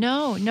bitty.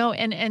 No,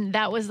 and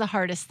that was the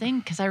hardest thing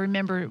because I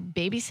remember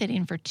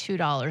babysitting for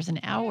 $2 an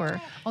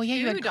hour. Oh yeah,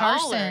 you had $2.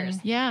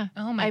 Carson. Yeah.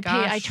 Oh my I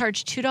gosh.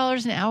 charged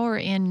 $2 an hour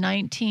in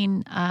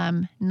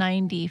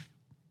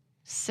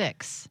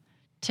 1996.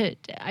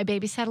 I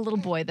babysat a little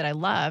boy that I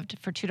loved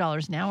for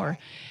 $2 an hour.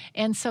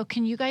 And so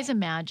can you guys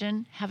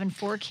imagine having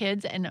 4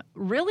 kids? And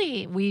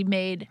really, we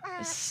made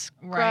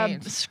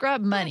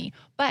scrub money.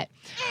 But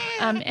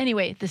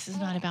anyway, this is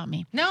not about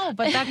me. No,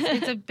 but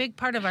it's a big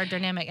part of our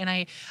dynamic. And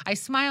I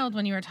smiled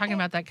when you were talking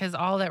about that because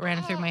all that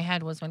ran through my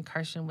head was when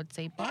Carson would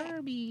say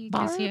Barbie.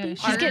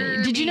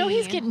 Did you know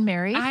he's getting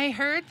married? I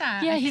heard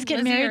that. Yeah, he's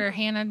getting married. Or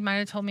Hannah might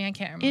have told me. I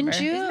can't remember. In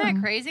June. Isn't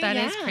that crazy? That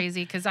is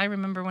crazy because I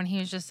remember when he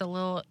was just a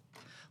little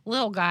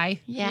guy.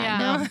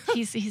 No,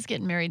 he's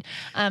getting married.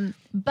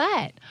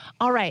 But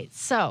all right,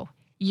 so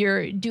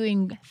you're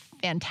doing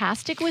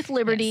fantastic with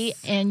Liberty,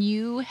 and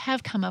you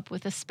have come up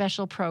with a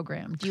special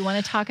program. Do you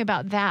want to talk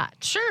about that?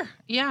 Sure.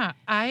 Yeah,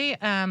 I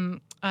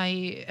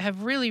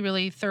have really,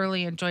 really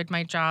thoroughly enjoyed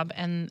my job,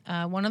 and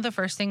one of the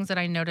first things that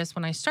I noticed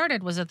when I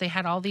started was that they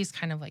had all these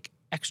kind of like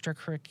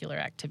extracurricular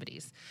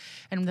activities.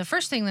 And the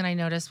first thing that I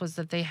noticed was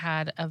that they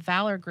had a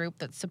Valor group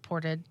that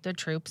supported the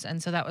troops.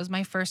 And so that was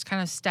my first kind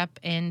of step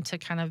into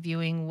kind of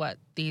viewing what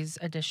these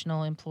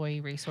additional employee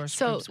resource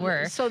groups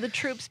were. So the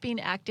troops being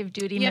active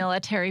duty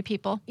military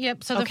people?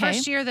 Yep. So the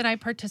first year that I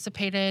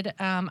participated,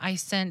 I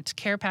sent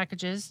care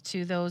packages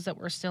to those that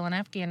were still in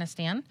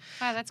Afghanistan.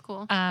 Wow, that's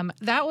cool.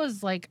 That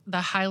was like the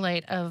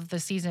highlight of the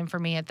season for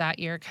me at that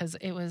year because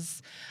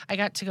I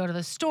got to go to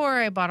the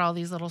store. I bought all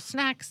these little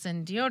snacks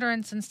and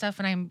deodorants and stuff,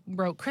 and I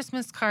wrote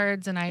Christmas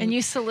cards. And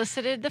you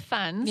solicited the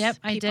funds. Yep,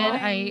 I did.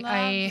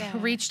 I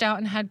that. reached out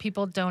and had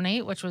people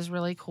donate, which was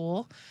really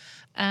cool.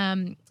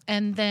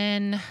 And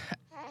then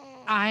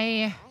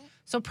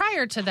so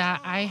prior to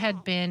that, I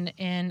had been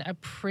in a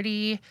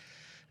pretty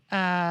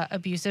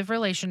abusive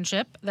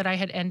relationship that I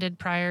had ended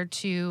prior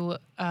to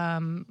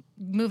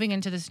moving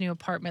into this new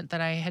apartment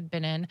that I had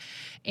been in.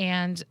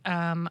 And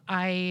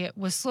I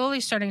was slowly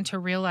starting to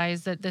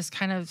realize that this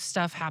kind of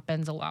stuff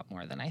happens a lot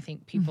more than I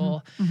think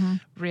people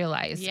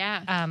realize.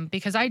 Yeah.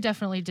 Because I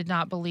definitely did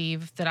not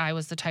believe that I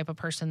was the type of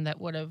person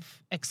that would have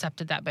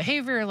accepted that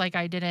behavior. Like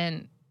I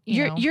didn't.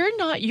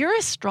 You're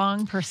a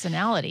strong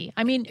personality.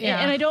 I mean,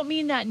 Yeah. and I don't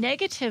mean that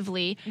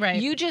negatively.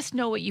 Right. You just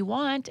know what you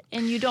want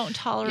and you don't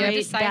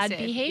tolerate bad decisive.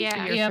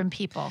 behavior Yeah. from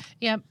people.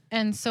 Yep.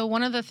 And so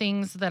one of the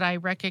things that I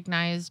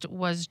recognized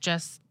was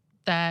just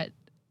that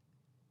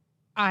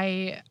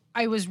I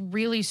was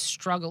really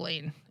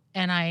struggling,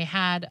 and I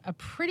had a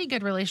pretty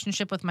good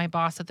relationship with my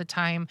boss at the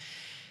time.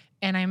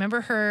 And I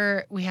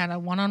remember we had a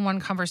one-on-one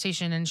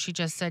conversation, and she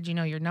just said,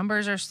 your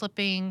numbers are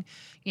slipping,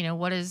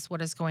 what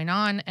is going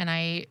on? And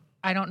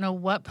I don't know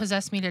what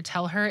possessed me to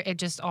tell her. It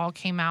just all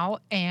came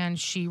out, and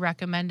she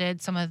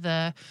recommended some of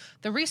the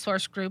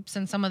resource groups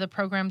and some of the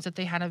programs that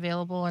they had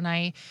available. And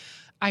I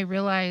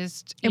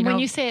realized, when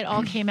you say it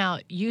all came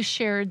out, you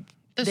shared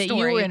the that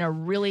story. you were in a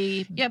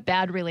really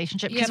bad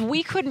relationship because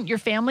your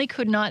family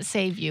could not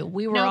save you.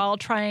 We were all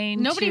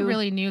trying. Nobody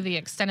really knew the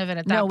extent of it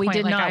at that point. No, we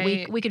did not.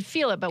 We could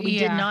feel it, but we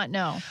did not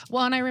know.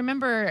 Well, and I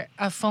remember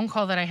a phone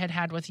call that I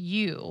had with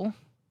you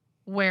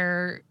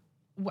where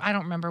I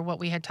don't remember what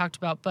we had talked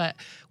about, but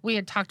we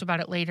had talked about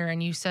it later,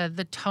 and you said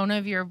the tone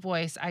of your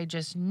voice, I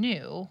just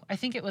knew. I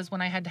think it was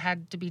when I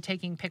had to be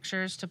taking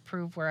pictures to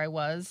prove where I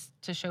was,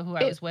 to show who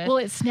I was with. Well,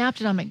 it snapped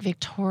it on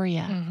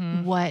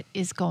McVictoria. What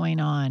is going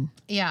on?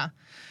 Yeah.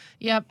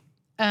 Yep.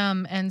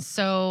 And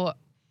so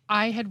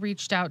I had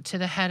reached out to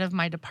the head of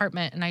my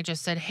department, and I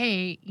just said,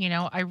 hey,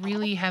 I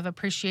really have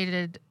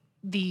appreciated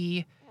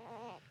the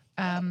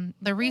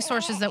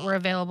resources that were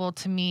available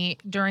to me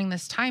during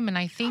this time. And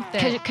I think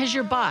that because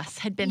your boss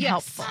had been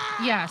helpful.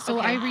 Yeah. So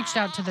I reached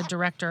out to the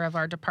director of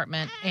our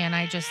department, and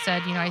I just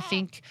said, I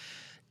think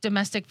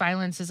domestic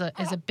violence is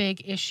a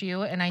big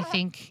issue. And I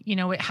think,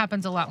 it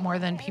happens a lot more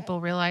than people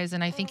realize.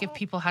 And I think if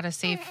people had a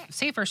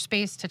safer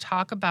space to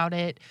talk about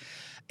it,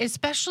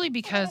 especially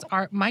because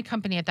my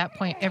company at that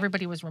point,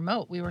 everybody was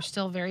remote. We were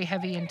still very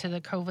heavy into the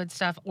COVID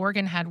stuff.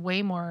 Oregon had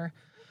way more,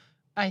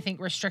 I think,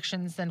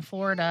 restrictions than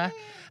Florida.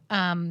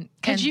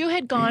 Because you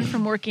had gone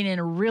from working in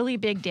a really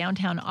big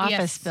downtown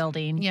office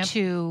building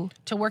to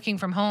working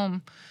from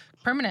home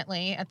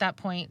permanently at that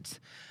point.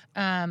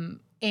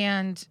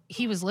 And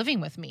he was living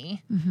with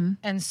me.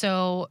 And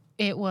so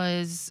it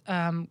was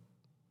kind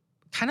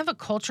of a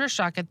culture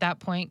shock at that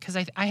point because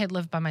I had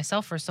lived by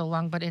myself for so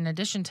long. But in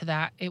addition to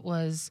that, it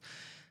was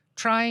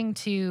trying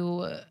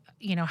to,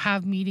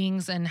 have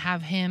meetings and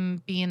have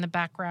him be in the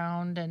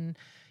background and,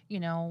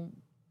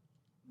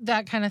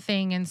 that kind of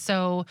thing. And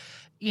so,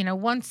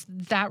 once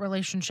that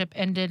relationship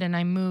ended and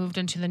I moved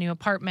into the new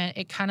apartment,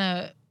 it kind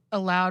of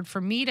allowed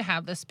for me to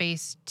have the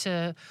space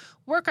to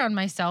work on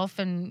myself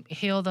and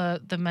heal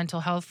the mental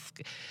health.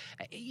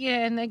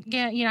 Yeah. And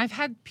again, I've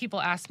had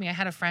people ask me, I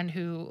had a friend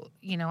who,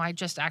 I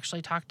just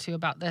actually talked to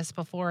about this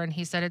before, and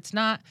he said, it's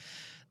not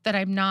that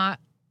I'm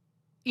not,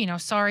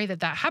 sorry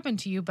that happened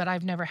to you, but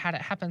I've never had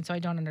it happen, so I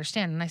don't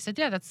understand. And I said,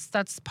 yeah,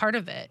 that's part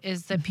of it,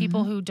 is that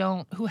people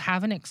who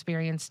haven't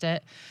experienced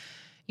it,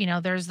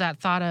 there's that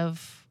thought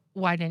of,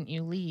 why didn't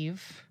you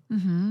leave?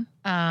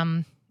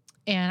 And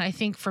I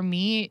think for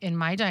me, in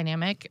my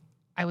dynamic,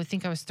 I would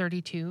think I was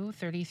 32,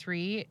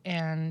 33,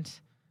 and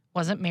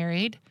wasn't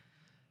married,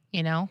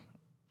 don't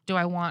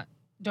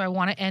do I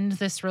want to end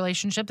this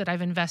relationship that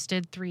I've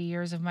invested 3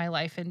 years of my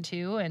life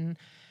into and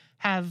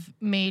have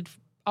made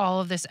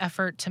all of this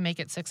effort to make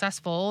it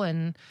successful?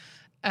 And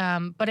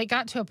but it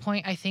got to a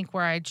point, I think,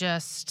 where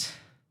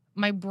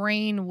my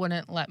brain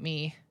wouldn't let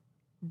me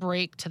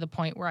break to the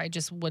point where I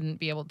just wouldn't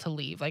be able to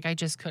leave. Like, I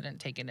just couldn't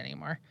take it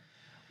anymore.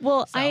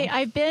 Well, So.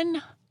 I've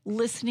been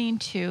listening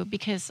to,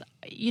 because,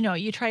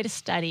 you try to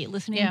study,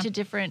 listening to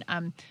different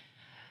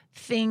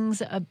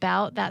things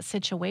about that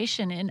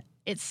situation. And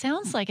it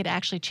sounds like it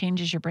actually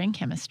changes your brain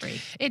chemistry.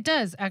 It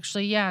does,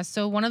 actually, yeah.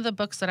 So one of the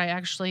books that I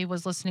actually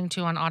was listening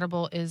to on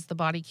Audible is The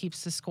Body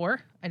Keeps the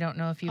Score. I don't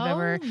know if you've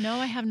ever... No,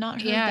 I have not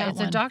heard that Yeah, it's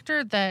one. a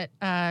doctor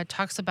that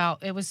talks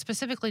about... It was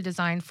specifically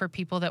designed for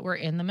people that were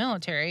in the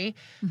military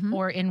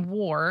or in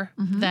war,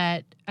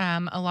 that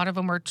a lot of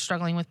them were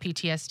struggling with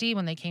PTSD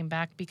when they came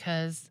back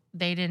because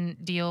they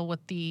didn't deal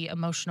with the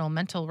emotional,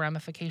 mental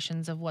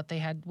ramifications of what they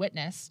had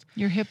witnessed.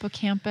 Your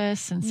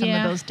hippocampus and some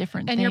of those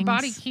different and things. your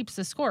body keeps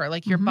the score.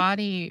 Like, your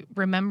body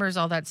remembers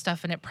all that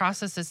stuff and it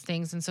processes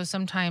things. And so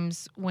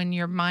sometimes when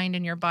your mind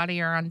and your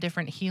body are on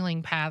different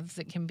healing paths,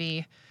 it can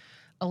be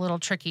a little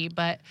tricky.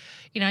 But,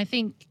 I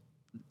think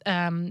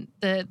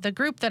the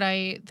group that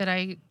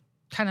I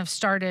kind of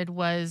started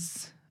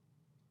was...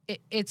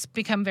 It's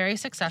become very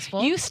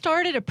successful. You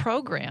started a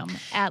program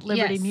at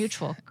Liberty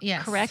Mutual,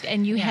 correct?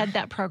 And you had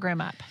that program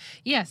up.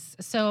 Yes.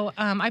 So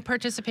I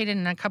participated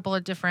in a couple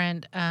of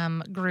different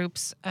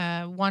groups.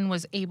 One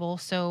was ABLE,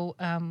 so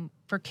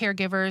for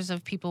caregivers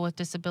of people with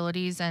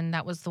disabilities, and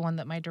that was the one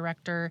that my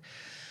director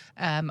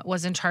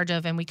was in charge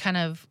of. And we kind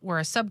of were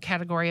a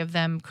subcategory of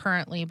them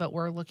currently, but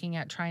we're looking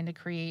at trying to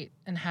create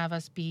and have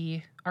us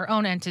be our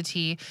own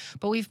entity.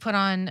 But we've put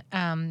on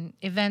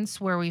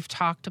events where we've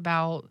talked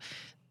about...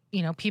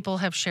 people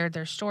have shared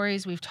their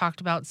stories. We've talked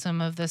about some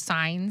of the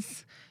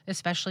signs,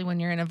 especially when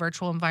you're in a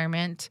virtual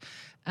environment.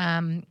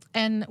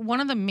 And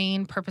one of the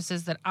main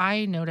purposes that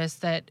I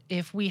noticed, that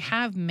if we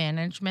have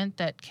management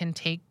that can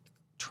take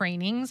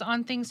trainings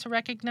on things to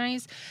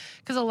recognize,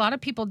 because a lot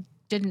of people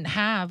didn't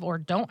have or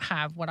don't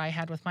have what I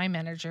had with my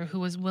manager,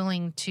 who was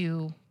willing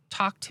to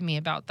talk to me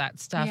about that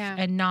stuff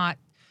and not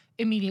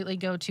immediately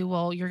go to,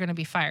 well, you're going to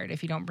be fired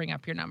if you don't bring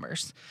up your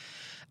numbers.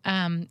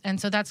 And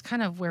so that's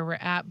kind of where we're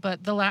at.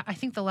 But I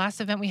think the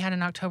last event we had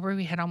in October,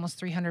 we had almost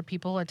 300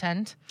 people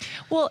attend.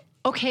 Well,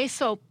 okay,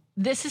 so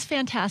this is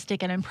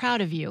fantastic, and I'm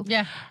proud of you.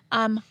 Yeah.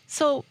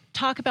 So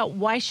talk about,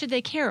 why should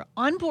they care?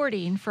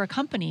 Onboarding for a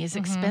company is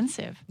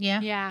expensive.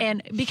 Yeah. Yeah.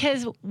 And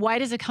because why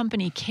does a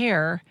company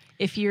care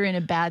if you're in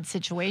a bad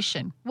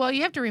situation? Well,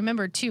 you have to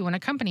remember, too, when a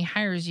company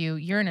hires you,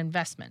 you're an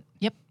investment.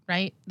 Yep.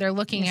 Right? They're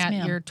looking Yes, at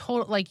ma'am. your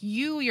total, like,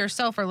 you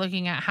yourself are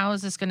looking at, how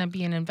is this going to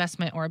be an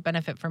investment or a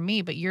benefit for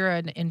me? But you're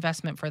an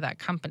investment for that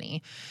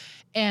company.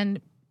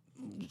 And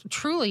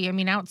truly, I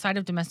mean, outside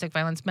of domestic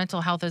violence,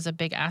 mental health is a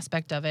big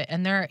aspect of it.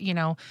 And there,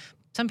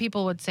 some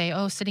people would say,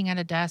 oh, sitting at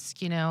a desk,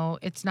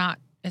 it's not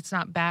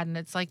bad. And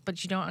it's like,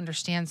 but you don't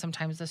understand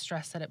sometimes the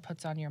stress that it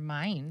puts on your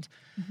mind,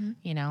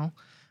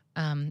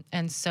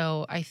 And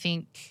so I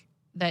think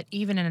that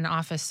even in an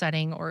office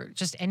setting or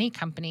just any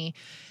company,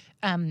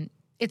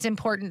 it's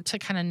important to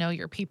kind of know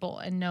your people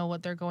and know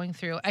what they're going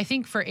through. I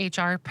think for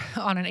HR,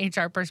 on an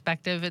HR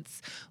perspective,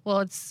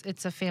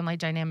 it's a family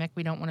dynamic.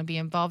 We don't want to be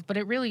involved, but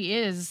it really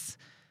is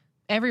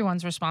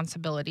everyone's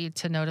responsibility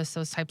to notice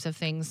those types of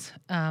things.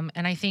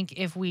 And I think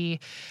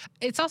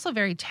it's also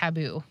very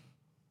taboo.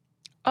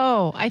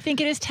 Oh, I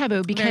think it is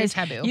taboo, because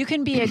taboo. you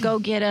can be a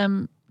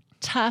go-get-'em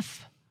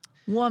tough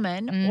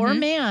woman or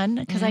man,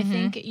 because I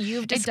think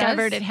you've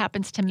discovered it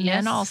happens to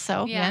men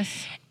also. Yes.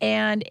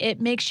 And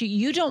it makes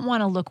you don't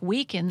want to look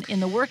weak in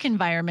the work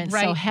environment.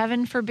 Right. So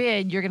heaven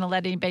forbid you're going to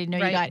let anybody know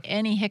you got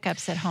any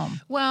hiccups at home.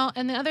 Well,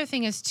 and the other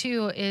thing is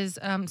too, is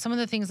some of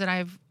the things that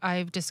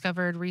I've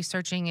discovered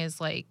researching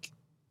is like,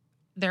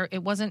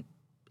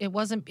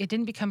 it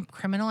didn't become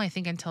criminal, I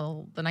think,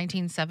 until the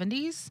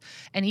 1970s.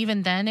 And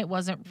even then, it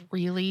wasn't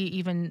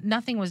really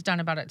nothing was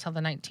done about it till the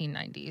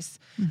 1990s.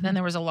 Then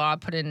there was a law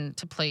put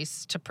into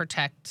place to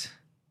protect,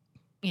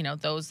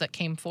 those that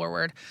came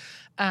forward.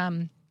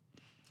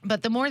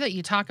 But the more that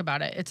you talk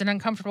about it, it's an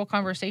uncomfortable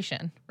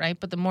conversation, right?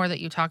 But the more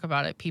that you talk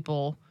about it,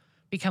 people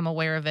become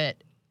aware of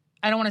it.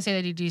 I don't want to say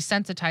that they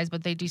desensitize,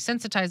 but they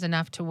desensitize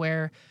enough to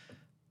where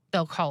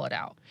they'll call it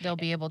out. They'll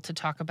be able to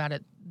talk about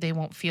it. They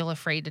won't feel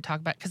afraid to talk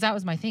about it. Because that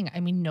was my thing. I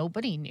mean,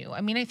 nobody knew.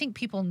 I mean, I think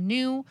people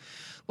knew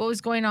what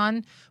was going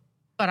on,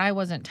 but I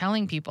wasn't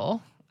telling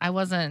people. I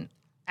wasn't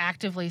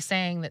actively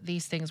saying that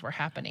these things were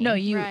happening. No,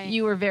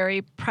 you were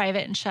very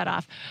private and shut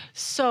off.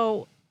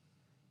 So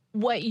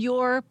what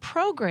your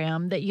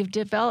program that you've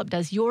developed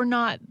does, you're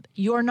not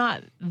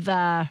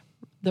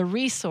the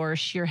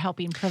resource, you're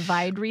helping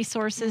provide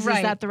resources. Right.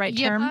 Is that the right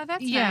term?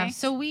 That's Yeah. nice.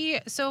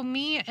 So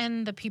me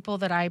and the people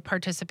that I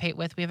participate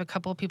with, we have a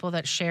couple of people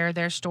that share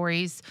their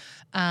stories,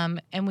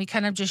 and we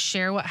kind of just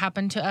share what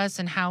happened to us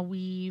and how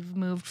we've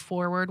moved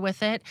forward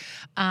with it.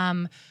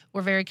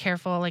 We're very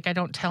careful. Like, I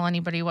don't tell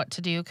anybody what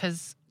to do,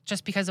 because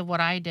just because of what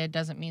I did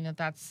doesn't mean that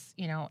that's,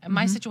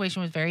 my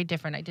situation was very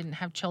different. I didn't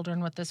have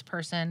children with this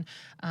person.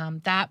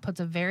 That puts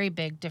a very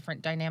big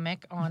different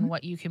dynamic on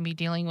what you can be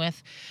dealing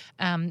with.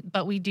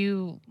 But we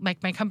do,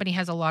 like my company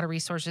has a lot of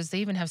resources. They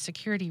even have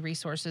security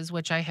resources,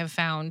 which I have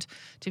found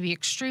to be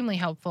extremely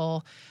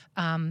helpful.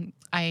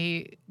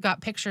 I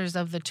got pictures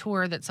of the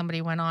tour that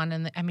somebody went on,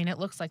 and it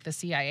looks like the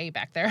CIA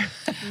back there.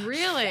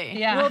 Really?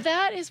 Yeah. Well,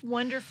 that is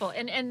wonderful.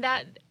 And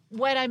that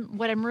what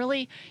I'm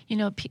really,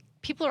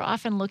 people are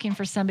often looking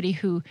for somebody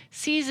who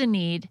sees a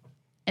need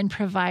and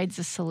provides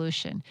a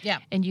solution. Yeah.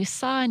 And you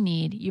saw a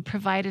need, you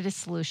provided a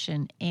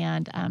solution,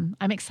 and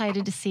I'm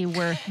excited to see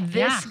where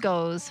this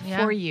goes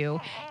for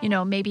you.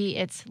 Maybe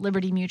it's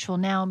Liberty Mutual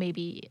now.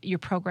 Maybe your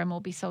program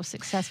will be so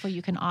successful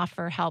you can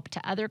offer help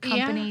to other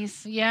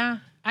companies. Yeah.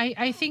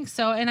 I think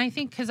so. And I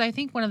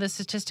think one of the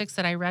statistics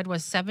that I read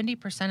was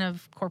 70%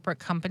 of corporate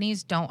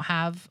companies don't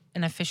have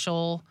an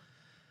official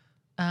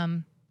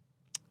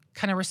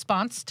kind of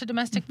response to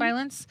domestic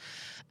violence.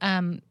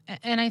 And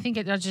I think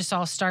it just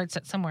all starts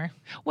at somewhere.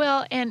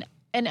 Well, and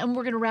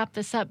we're going to wrap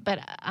this up, but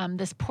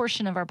this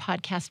portion of our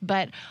podcast.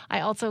 But I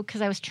also,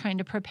 because I was trying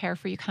to prepare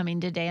for you coming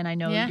today, and I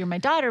know you're my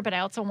daughter, but I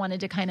also wanted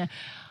to kind of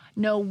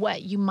know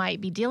what you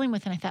might be dealing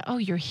with. And I thought, oh,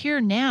 you're here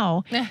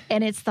now,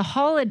 and it's the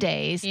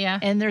holidays. Yeah.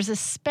 And there's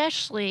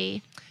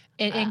especially...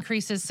 It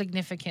increases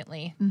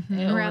significantly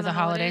Around over the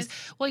holidays.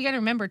 Well, you got to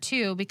remember,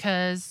 too,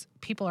 because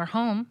people are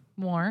home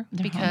more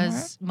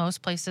because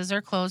most places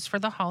are closed for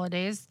the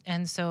holidays.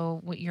 And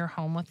so you're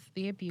home with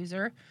the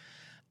abuser.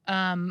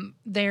 I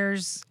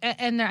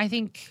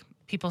think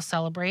people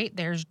celebrate.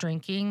 There's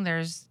drinking.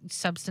 There's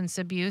substance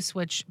abuse,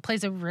 which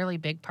plays a really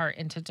big part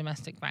into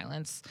domestic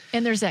violence.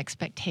 And there's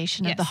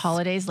expectation of the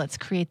holidays. Let's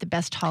create the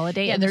best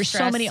holiday. Yeah, and there's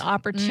so many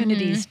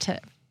opportunities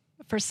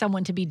for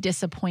someone to be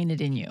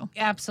disappointed in you.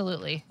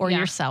 Absolutely. Or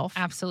yourself.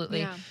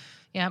 Absolutely. Yeah.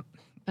 Yep.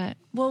 But,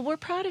 well, we're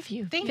proud of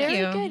you. Thank Very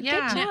you. good.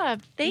 Yeah. Good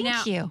job. Thank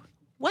Now- you.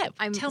 What?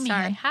 I'm Tell me.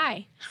 sorry. hon.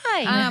 Hi.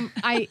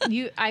 Hi.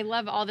 I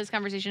love all this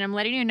conversation. I'm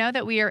letting you know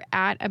that we are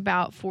at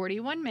about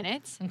 41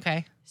 minutes.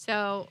 Okay.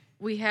 So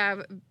we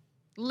have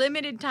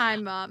limited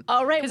time, Mom.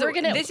 All right, 'Cause we're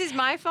gonna. This is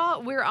my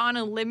fault. We're on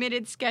a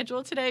limited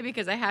schedule today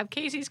because I have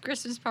Casey's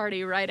Christmas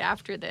party right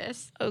after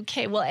this.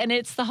 Okay, well, and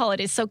it's the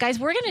holidays. So, guys,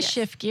 we're going to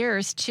shift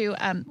gears to,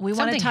 we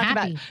want to Something talk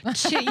happy. about,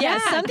 something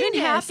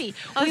goodness. happy.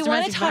 Oh, We it's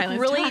want to domestic talk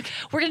violence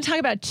talk. we're going to talk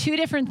about two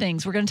different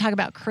things. We're going to talk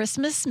about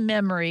Christmas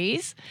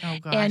memories Oh,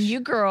 gosh. and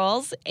you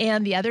girls.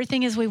 And the other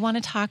thing is we want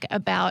to talk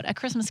about A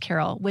Christmas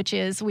Carol, which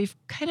is we've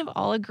kind of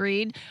all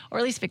agreed, or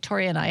at least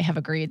Victoria and I have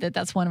agreed that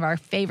that's one of our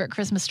favorite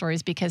Christmas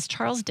stories because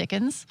Charles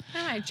Dickens.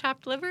 Hi,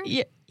 chopped liver.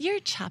 You're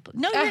chop.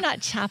 No, you're not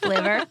chop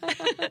liver.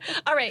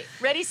 All right,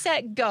 ready,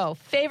 set, go.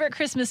 Favorite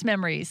Christmas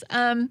memories. You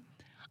know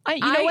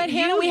what,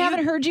 Hannah? We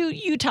haven't heard you.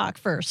 You talk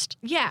first.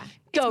 Yeah.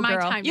 Go, it's my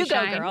girl. time You to go,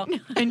 shine. girl.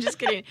 I'm just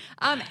kidding.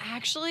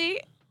 Actually,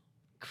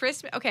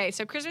 Christmas. Okay,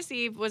 so Christmas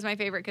Eve was my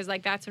favorite because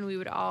that's when we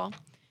would all,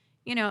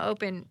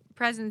 open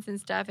presents and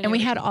stuff. And we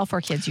had all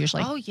 4 kids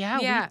usually. Oh, yeah.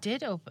 Yeah. We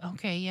did.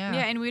 Okay, yeah.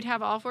 Yeah, and we'd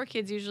have all 4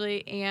 kids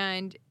usually,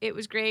 and it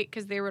was great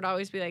because there would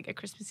always be like a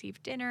Christmas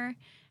Eve dinner.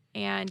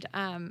 And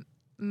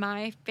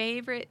my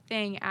favorite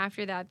thing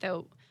after that,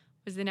 though,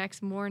 was the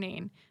next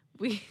morning.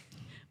 We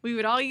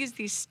would all use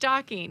these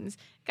stockings.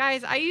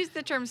 Guys, I use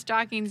the term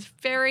stockings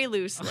very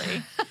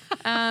loosely.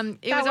 That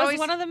was always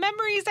one of the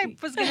memories I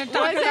was going to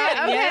talk Was it?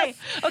 about. Okay. Yes.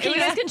 Okay, you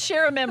guys can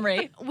share a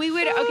memory. we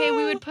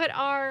would put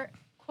our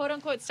quote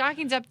unquote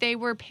stockings up. They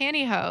were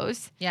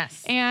pantyhose.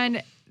 Yes.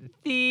 And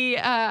the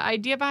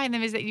idea behind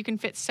them is that you can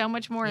fit so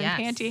much more Yes.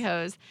 in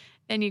pantyhose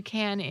than you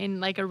can in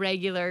like a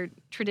regular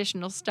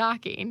traditional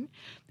stocking.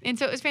 And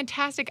so it was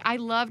fantastic. I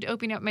loved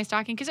opening up my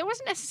stocking because it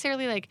wasn't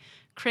necessarily like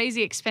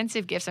crazy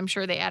expensive gifts. I'm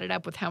sure they added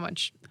up with how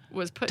much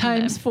was put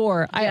Times in them.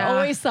 4. I Yeah.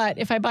 always thought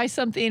if I buy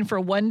something for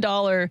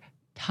 $1,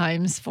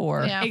 times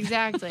 4. Yeah.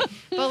 Exactly.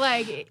 But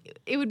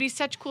it would be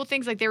such cool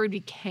things. Like there would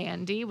be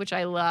candy, which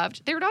I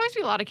loved. There would always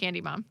be a lot of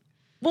candy, Mom.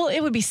 Well,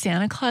 it would be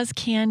Santa Claus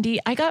candy.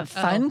 I got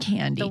fun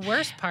candy. The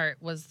worst part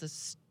was the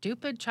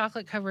stupid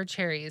chocolate-covered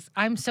cherries.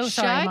 I'm so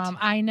sorry, Shut Mom.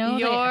 I know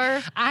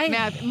your I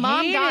mouth. hated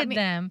Mom got me-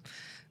 them.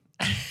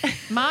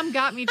 Mom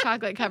got me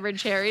chocolate covered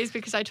cherries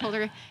because I told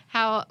her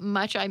how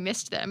much I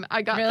missed them.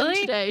 I got them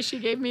Really? today. She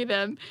gave me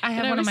them. I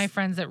have And one of was- my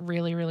friends that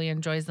really, really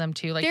enjoys them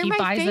too. Like They're he my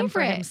buys them for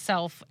favorite.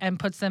 himself and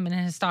puts them in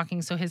his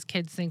stocking so his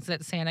kids thinks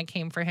that Santa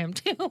came for him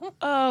too.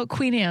 Oh,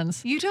 Queen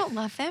Anne's. You don't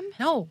love them?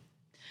 No,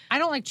 I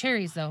don't like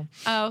cherries though.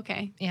 Oh,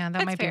 okay. Yeah, that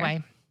That's might fair. be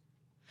why.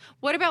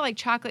 What about like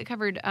chocolate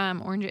covered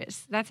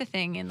oranges? That's a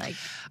thing in like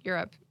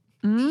Europe.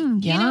 Yum.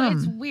 You know,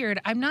 it's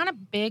weird. I'm not a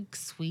big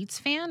sweets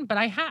fan, but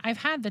I've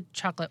had the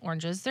chocolate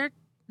oranges.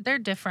 They're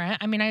different.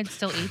 I mean, I'd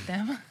still eat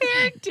them.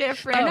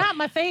 Different. They're not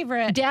my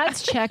favorite.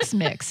 Dad's Chex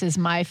Mix is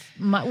my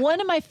one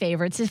of my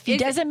favorites. If he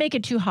doesn't make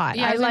it too hot,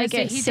 I like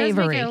it he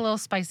savory. does make it a little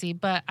spicy,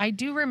 but I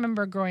do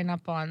remember growing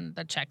up on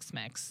the Chex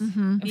Mix.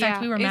 In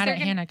fact, we were mad at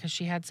Hannah because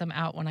she had some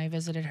out when I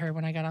visited her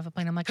when I got off the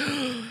plane. I'm like,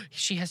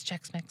 she has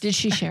Chex Mix. Did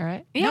she share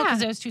it? Yeah. No,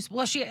 because it was too.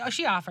 Well,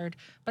 she offered,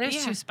 but it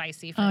was too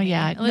spicy. For Oh me.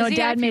 yeah. Lizzie No, had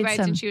Dad a few made bites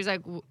some. and she was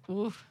like,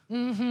 "Oof,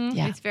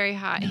 Yeah. it's very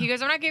hot." He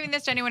goes, "I'm not giving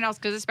this to anyone else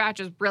because this batch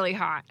is really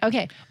hot."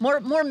 Okay, more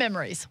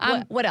memories.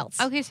 What else?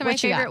 Okay, so What my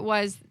you got? favorite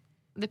was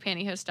the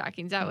pantyhose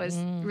stockings. That was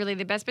really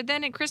the best. But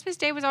then at Christmas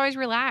Day was always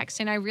relaxed,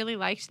 and I really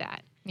liked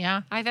that.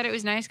 Yeah. I thought it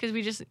was nice because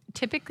we just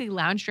typically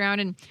lounged around,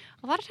 and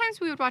a lot of times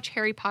we would watch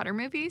Harry Potter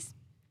movies,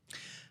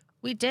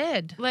 We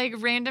did. like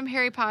random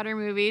Harry Potter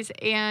movies,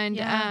 and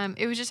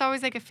it was just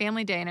always like a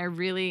family day, and I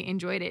really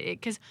enjoyed it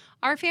because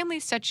our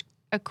family's such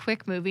a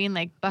quick moving,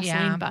 like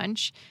bustling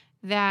bunch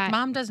that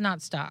Mom does not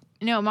stop.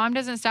 no, Mom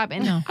doesn't stop,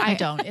 and No, I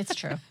don't. It's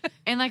true.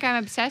 and like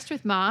I'm obsessed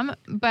with Mom,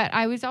 but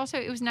I was also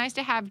it was nice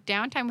to have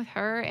downtime with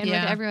her and with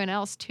everyone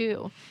else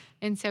too,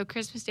 and so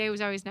Christmas Day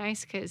was always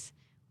nice because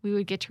we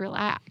would get to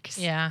relax.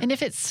 Yeah. And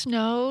if it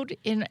snowed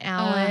in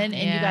Allen and you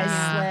guys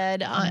yeah.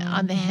 sled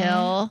on the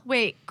hill.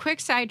 Wait,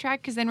 quick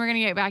sidetrack because then we're gonna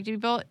get back to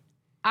people.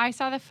 I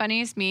saw the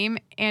funniest meme,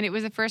 and it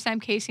was the first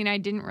time Casey and I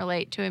didn't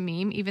relate to a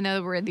meme, even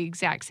though we're the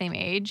exact same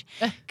age,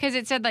 because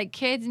it said like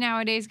kids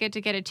nowadays get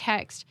a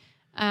text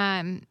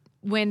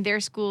when their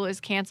school is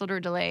canceled or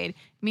delayed.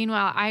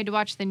 Meanwhile, I had to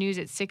watch the news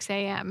at 6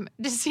 a.m.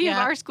 to see if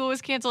our school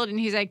was canceled, and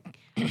he's like,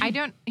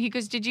 he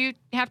goes, "Did you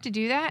have to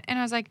do that?" And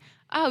I was like,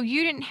 "Oh,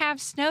 you didn't have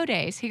snow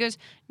days." He goes,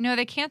 "No,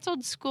 they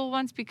canceled school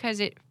once because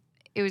it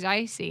was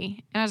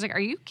icy." And I was like, "Are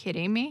you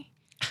kidding me?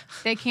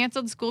 They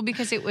canceled school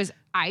because it was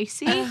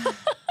icy?"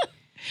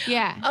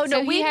 Yeah. Oh, no,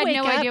 so we he had wake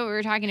no up- idea what we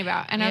were talking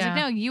about. And I was like,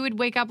 Yeah. no, you would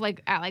wake up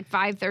like at like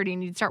 5:30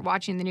 and you'd start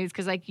watching the news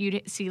because like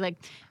you'd see like,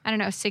 I don't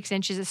know, 6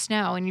 inches of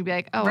snow and you'd be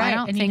like, oh, right. I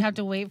don't and think. you have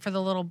to wait for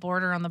the little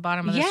border on the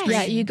bottom of the Yes. screen.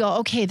 Yeah, you go,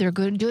 okay, they're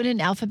going to do it in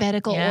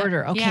alphabetical Yeah.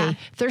 order. Okay, Yeah.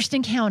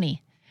 Thurston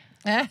County,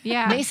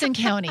 Yeah. Mason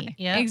County.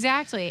 Yeah.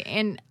 Exactly.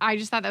 And I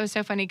just thought that was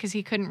so funny because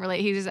he couldn't relate.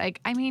 He was like,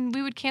 I mean,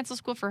 we would cancel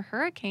school for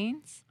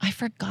hurricanes. I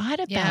forgot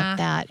about Yeah.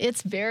 that.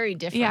 It's very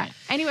different. Yeah.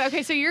 Anyway,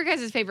 okay, so your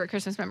guys' favorite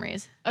Christmas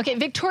memories. Okay,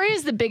 Victoria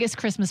is the biggest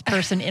Christmas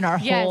person in our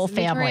Yes, whole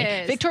family.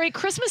 Victoria is. Victoria,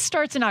 Christmas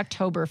starts in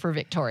October for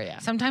Victoria.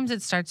 Sometimes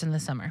it starts in the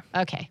summer.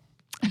 Okay.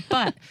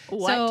 But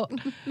so, What?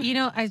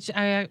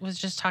 I was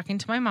just talking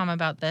to my mom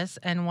about this,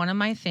 and one of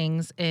my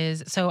things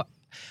is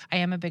I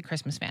am a big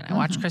Christmas fan. I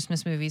watch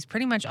Christmas movies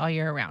pretty much all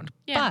year round.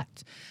 Yeah.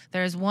 But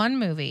there's one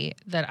movie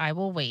that I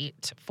will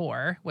wait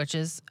for, which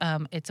is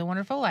It's a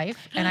Wonderful Life,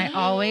 and I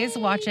always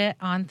watch it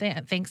on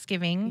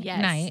Thanksgiving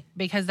Yes. night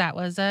because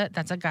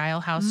that's a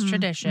Guile House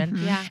tradition.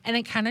 Yeah. And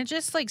it kind of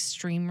just like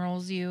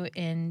steamrolls you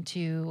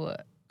into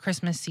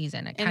Christmas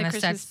season. It In kind the of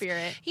Christmas sets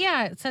spirit.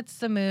 Yeah, it sets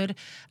the mood.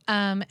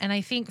 And I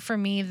think for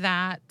me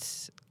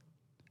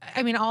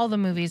all the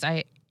movies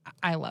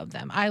I love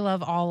them. I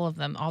love all of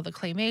them, all the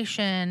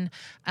claymation.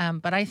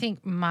 But I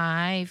think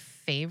my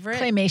favorite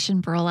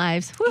Claymation Burl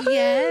Lives.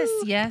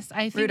 Yes.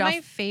 I think Rudolph.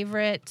 my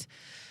favorite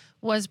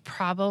was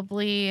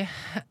probably,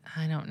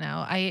 I don't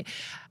know.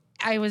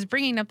 I was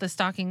bringing up the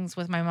stockings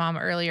with my mom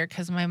earlier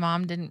because my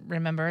mom didn't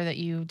remember that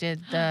you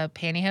did the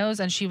pantyhose.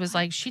 And she was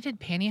like, she did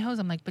pantyhose?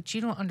 I'm like, but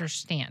you don't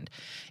understand.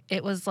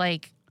 It was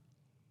like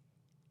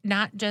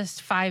not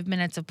just 5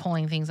 minutes of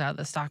pulling things out of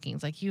the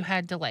stockings. Like you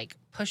had to like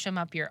push them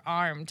up your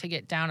arm to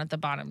get down at the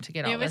bottom to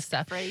get all It this was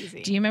stuff.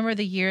 crazy. Do you remember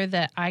the year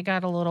that I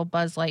got a little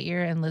Buzz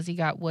Lightyear and Lizzie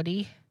got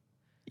Woody?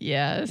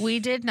 Yes. We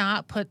did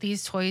not put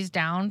these toys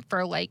down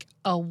for like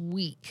a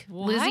week.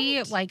 What?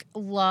 Lizzie like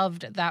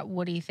loved that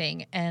Woody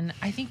thing. And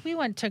I think we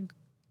went to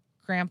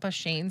Grandpa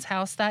Shane's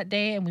house that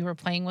day and we were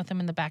playing with him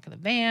in the back of the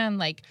van,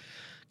 like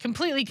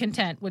completely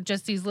content with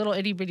just these little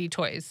itty bitty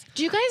toys.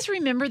 Do you guys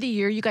remember the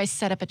year you guys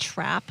set up a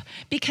trap?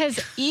 Because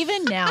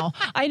even now,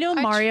 I know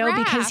Mario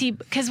trap?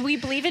 because we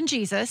believe in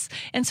Jesus,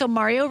 and so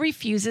Mario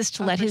refuses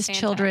to let for his Santa.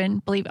 children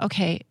believe.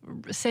 Okay,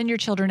 send your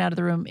children out of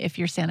the room if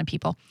you're Santa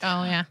people.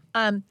 Oh, yeah.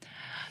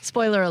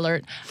 Spoiler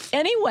alert.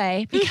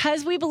 Anyway,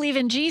 because we believe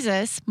in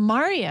Jesus,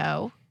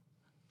 Mario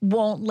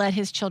won't let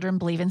his children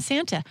believe in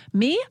Santa.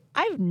 Me,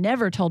 I've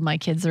never told my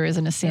kids there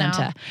isn't a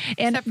Santa.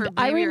 And Except for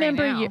I Baby right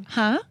remember now.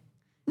 huh?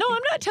 No,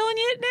 I'm not telling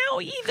you it now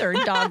either,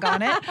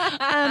 doggone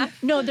it.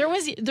 No,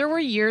 there were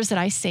years that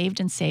I saved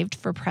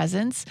for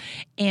presents.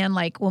 And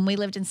like when we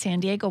lived in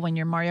San Diego, when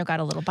your Mario got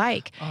a little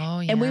bike.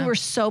 Oh, yeah. And we were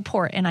so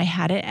poor. And I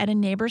had it at a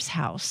neighbor's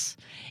house.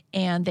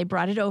 And they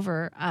brought it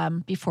over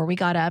before we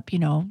got up,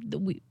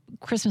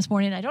 Christmas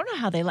morning. I don't know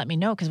how they let me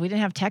know because we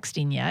didn't have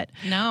texting yet.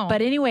 No.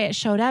 But anyway, it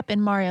showed up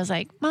and Mario's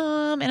like,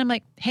 Mom. And I'm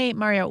like, hey,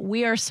 Mario,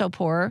 we are so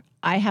poor.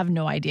 I have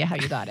no idea how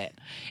you got it.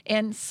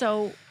 And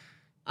so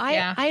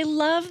I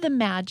love the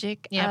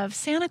magic of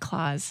Santa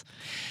Claus.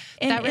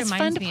 And that it's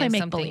reminds fun to me play of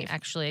make something, believe.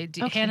 actually.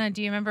 Okay. Hannah,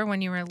 do you remember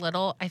when you were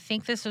little? I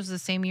think this was the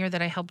same year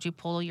that I helped you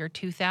pull your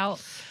tooth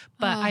out.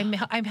 But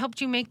I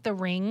helped you make the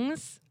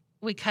rings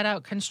we cut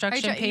out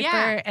construction paper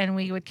yeah. and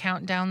we would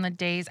count down the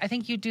days. I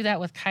think you do that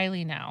with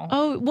Kylie now.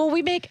 Oh, well,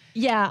 we make,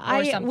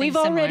 we've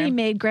already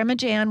made, Grandma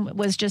Jan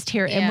was just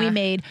here, and we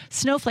made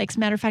snowflakes.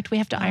 Matter of fact, we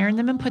have to iron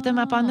them and put them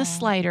up on the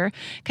slider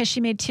because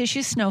she made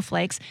tissue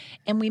snowflakes,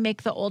 and we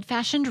make the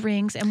old-fashioned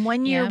rings. And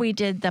one year we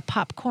did the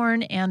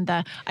popcorn and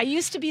I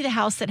used to be the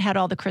house that had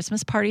all the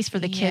Christmas parties for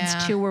the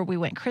kids too, where we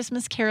went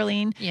Christmas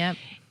caroling. Yep.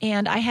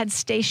 And I had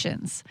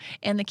stations,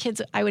 and the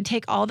kids, I would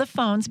take all the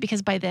phones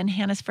because by then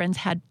Hannah's friends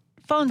had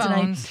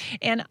phones.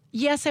 And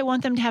yes, I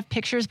want them to have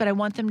pictures, but I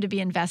want them to be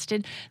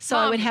invested. So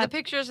I would have the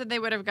pictures that they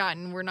would have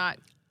gotten were not.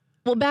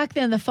 Well, back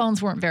then the phones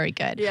weren't very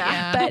good.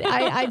 Yeah. But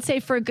I'd say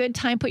for a good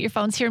time, put your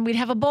phones here, and we'd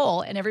have a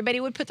bowl, and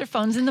everybody would put their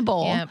phones in the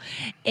bowl. Yep.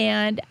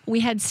 And we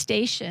had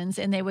stations,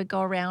 and they would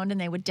go around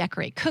and they would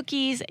decorate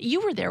cookies.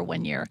 You were there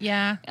one year.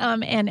 Yeah.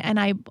 And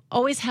I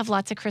always have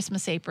lots of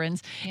Christmas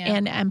aprons.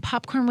 Yeah. And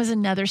popcorn was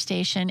another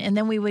station. And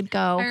then we would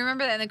go. I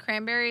remember that. And the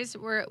cranberries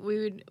were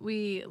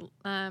we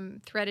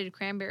threaded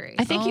cranberries.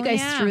 I think you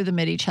guys threw them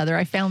at each other.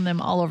 I found them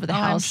all over the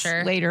house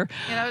later.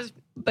 Yeah, that was.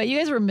 But you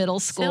guys were middle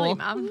school. Silly,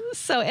 Mom.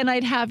 So, and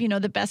I'd have,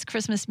 the best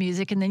Christmas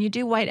music, and then you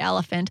do White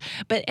Elephant.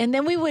 And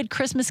then we would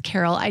Christmas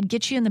Carol. I'd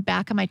get you in the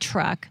back of my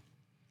truck.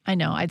 I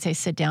know, I'd say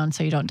sit down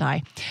so you don't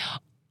die.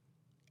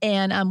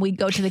 And we'd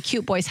go to the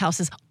cute boys'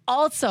 houses.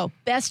 Also,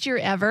 best year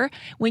ever,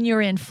 when you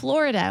were in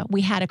Florida,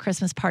 we had a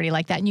Christmas party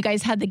like that. And you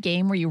guys had the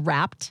game where you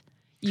rapped.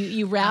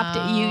 You rapped.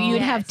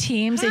 You'd have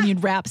teams, and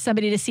you'd rap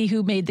somebody to see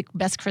who made the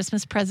best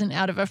Christmas present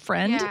out of a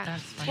friend. Yeah.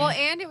 That's funny. Well,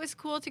 and it was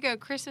cool to go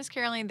Christmas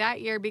caroling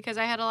that year because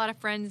I had a lot of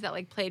friends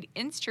that played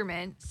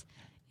instruments.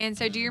 And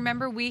so, do you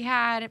remember we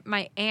had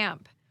my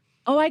amp?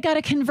 Oh, I got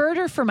a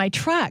converter for my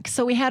truck.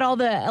 So we had all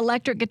the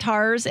electric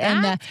guitars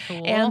and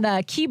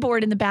the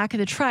keyboard in the back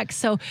of the truck.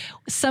 So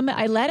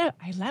I let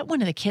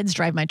one of the kids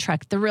drive my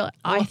truck.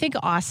 I think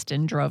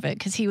Austin drove it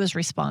because he was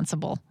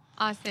responsible.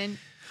 Austin.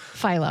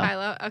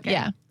 Philo. Okay.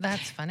 Yeah.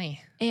 That's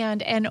funny.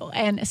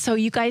 And so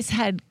you guys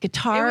had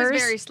guitars. It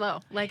was very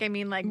slow.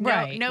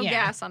 No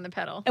gas on the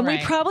pedal. And we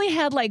probably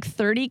had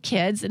 30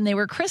 kids, and they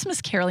were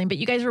Christmas caroling, but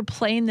you guys were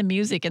playing the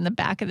music in the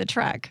back of the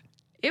truck.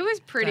 It was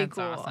pretty That's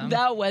cool. awesome.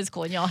 That was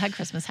cool. And y'all had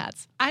Christmas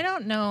hats. I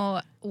don't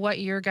know what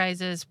your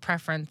guys'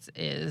 preference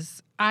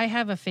is. I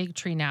have a fig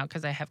tree now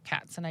because I have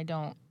cats, and I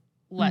don't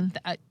let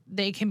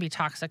they can be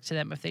toxic to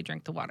them if they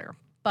drink the water.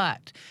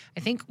 But I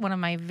think one of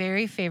my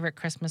very favorite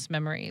Christmas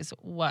memories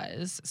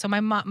was, so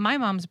my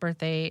mom's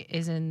birthday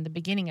is in the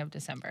beginning of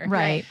December.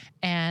 Right.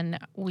 And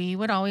we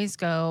would always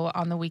go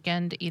on the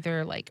weekend,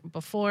 either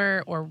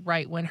before or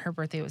right when her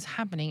birthday was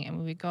happening. And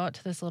we would go out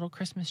to this little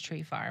Christmas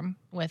tree farm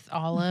with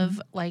all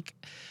of my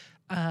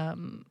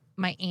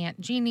Aunt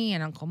Jeannie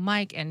and Uncle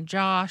Mike and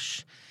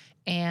Josh.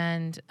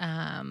 And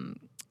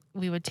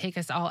we would take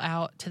us all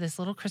out to this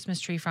little Christmas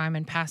tree farm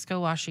in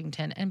Pasco,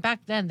 Washington. And back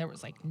then there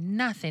was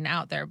nothing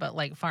out there but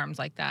farms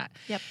like that.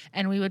 Yep.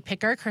 And we would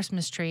pick our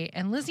Christmas tree,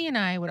 and Lizzie and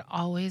I would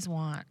always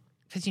want,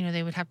 because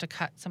they would have to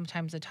cut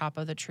sometimes the top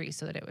of the tree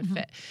so that it would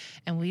fit.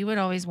 And we would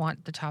always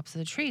want the tops of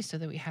the tree so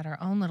that we had our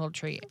own little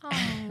tree.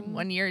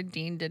 One year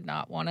Dean did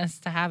not want us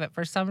to have it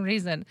for some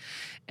reason.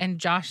 And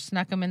Josh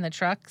snuck them in the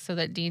truck so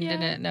that Dean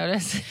didn't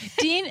notice.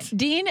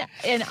 Dean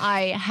and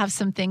I have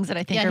some things that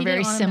I think are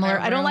very similar.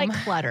 I don't like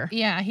clutter.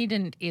 Yeah, he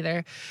didn't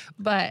either.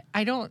 But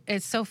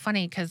it's so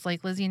funny because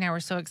Lizzie and I were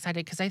so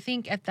excited because I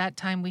think at that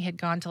time we had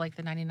gone to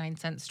the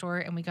 99-cent store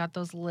and we got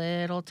those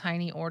little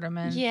tiny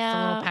ornaments, the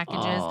little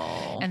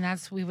packages.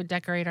 And we would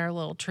decorate our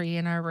little tree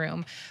in our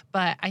room.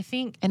 But I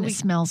think... And it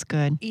smells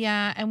good.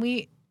 Yeah, and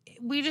we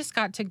just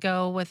got to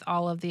go with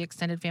all of the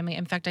extended family.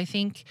 In fact, I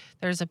think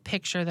there's a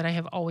picture that I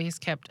have always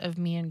kept of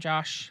me and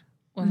Josh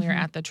when we were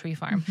at the tree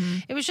farm.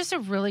 It was just a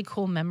really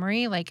cool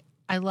memory.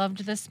 I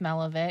loved the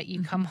smell of it.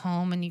 You come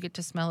home and you get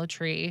to smell a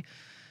tree.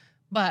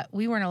 But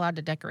we weren't allowed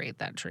to decorate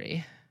that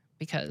tree.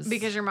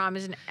 Because your mom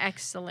is an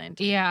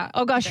excellent. Yeah.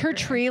 Oh gosh, her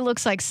tree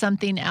looks like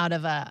something out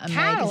of a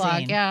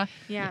catalog. magazine.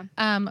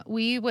 Yeah.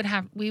 We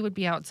would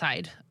be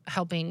outside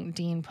helping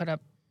Dean put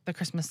up the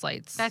Christmas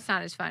lights. That's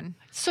not as fun.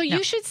 So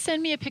you should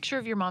send me a picture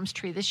of your mom's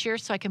tree this year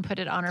so I can put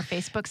it on our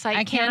Facebook site.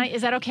 I can.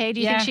 Is that okay? Do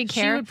you think she'd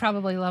care? She would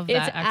probably love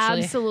that. It's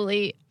actually.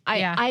 absolutely.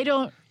 I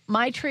don't.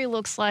 My tree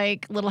looks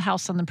like Little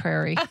House on the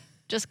Prairie.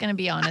 Just gonna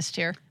be honest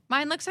here.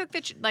 Mine looks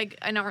like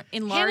an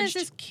enlarged. Hannah's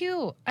is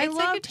cute. I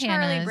love love a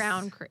Charlie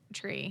Brown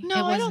tree.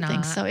 No, I don't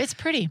think so. It's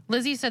pretty.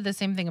 Lizzie said the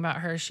same thing about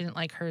hers. She didn't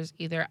like hers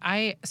either.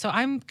 So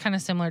I'm kind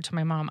of similar to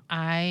my mom.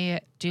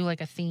 I do a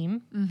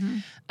theme.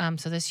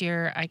 So this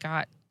year I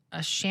got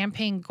a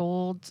champagne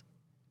gold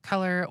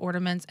color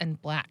ornaments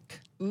and black.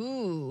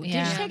 Ooh.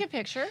 Yeah. Did you take a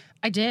picture?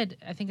 I did.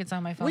 I think it's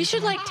on my phone. We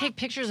should take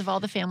pictures of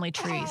all the family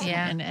trees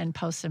and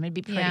post them. It'd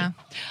be pretty. Yeah.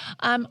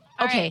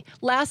 Okay.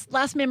 Right.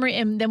 Last memory,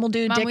 and then we'll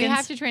do Mom, Dickens. we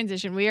have to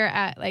transition. We are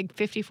at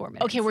 54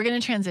 minutes. Okay, we're going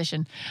to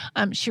transition.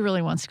 She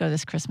really wants to go to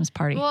this Christmas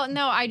party. Well,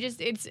 no,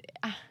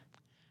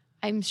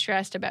 I'm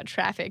stressed about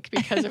traffic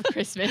because of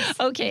Christmas.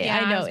 Okay, yeah,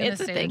 I know. It's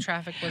a thing. The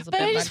traffic was a but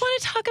bit I just much.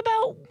 want to talk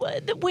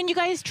about when you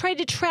guys tried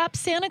to trap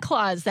Santa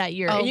Claus that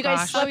year. Oh, and you guys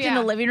gosh. slept in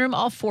the living room,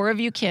 all four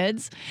of you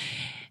kids.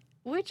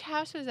 Which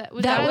house was that?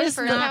 Was That that the was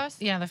first Not- house?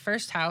 Yeah, the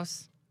first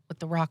house with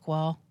the rock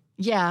wall.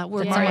 Yeah,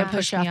 where Did Mario someone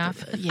pushed push me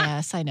off. off?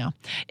 Yes, I know.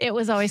 It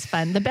was always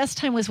fun. The best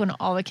time was when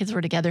all the kids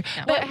were together.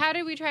 But how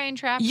did we try and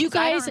trap? You 'Cause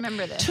I guys don't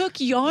remember this. took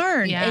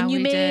yarn Yeah, and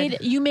we did.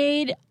 you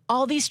made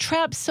all these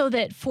traps so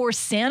that for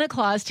Santa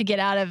Claus to get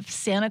out of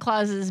Santa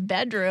Claus's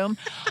bedroom,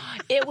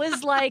 it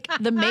was like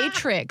the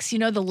Matrix, the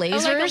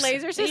lasers. Oh, like a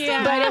laser system?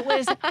 Yeah. But it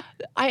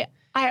was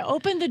I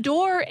opened the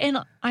door and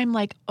I'm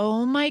like,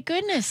 oh my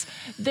goodness,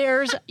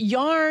 there's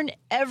yarn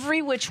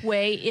every which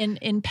way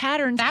in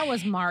patterns. That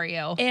was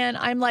Mario. And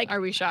I'm like, Are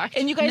we shocked?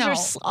 and you guys No. are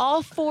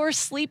all four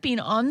sleeping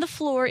on the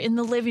floor in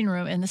the living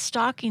room, and the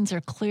stockings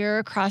are clear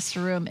across the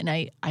room. And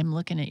I'm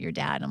looking at your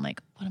dad. I'm like,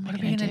 what am I What are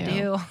going we to gonna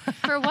do?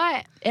 For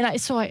what? And I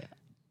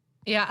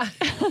Yeah.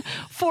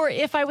 for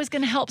if I was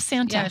going to help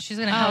Santa. Yeah, she's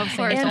gonna Oh, help. of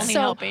course. Santa. And only so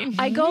helping.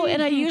 I go and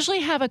I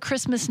usually have a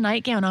Christmas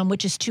nightgown on,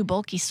 which is too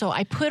bulky. So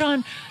I put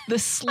on the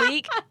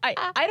sleek. I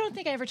don't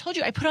think I ever told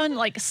you. I put on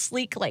like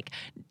sleek, like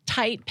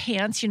tight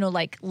pants,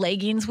 like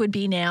leggings would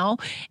be now,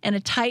 and a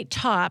tight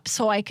top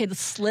so I could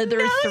slither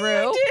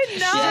through. She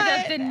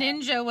got the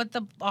ninja with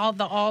all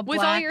black.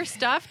 With all your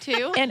stuff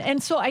too.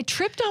 And so I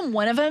tripped on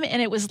one of them,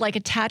 and it was like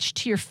attached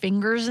to your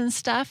fingers and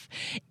stuff.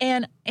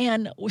 And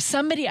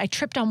I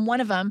tripped on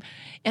one of them,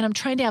 and I'm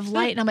trying to have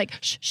light, and I'm like,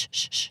 shh, shh,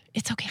 shh, shh.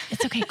 It's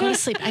okay, go to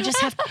sleep. I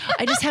just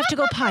have to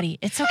go potty.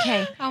 It's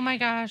okay. Oh my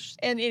gosh.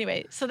 And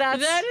anyway, so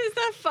that's That is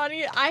the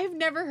funny. I've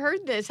never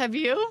heard this. Have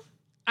you?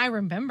 I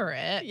remember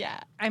it. yeah.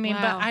 I mean,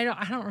 Wow. but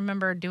I don't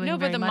remember doing No, but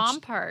very the much.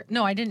 mom part.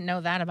 No, I didn't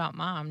know that about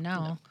mom.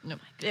 No. No,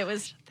 it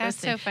was That's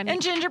so funny.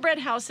 And gingerbread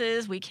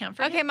houses, we can't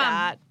forget Okay, Mom.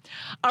 that.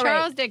 All right.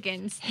 Charles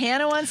Dickens.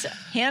 Hannah's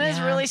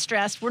Yeah. really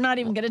stressed. We're not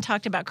even going to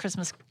talk about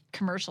Christmas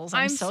commercials.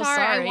 I'm so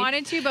sorry. I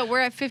wanted to, but we're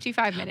at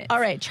 55 minutes. All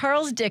right,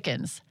 Charles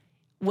Dickens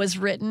was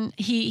written.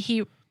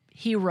 He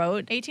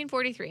wrote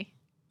 1843.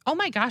 Oh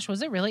my gosh,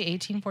 was it really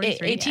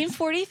 1843?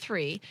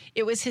 1843.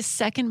 It was his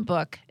second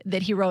book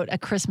that he wrote, A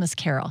Christmas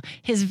Carol.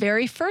 His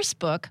very first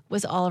book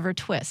was Oliver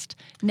Twist.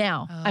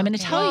 Now, I'm going to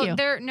Okay. tell Well,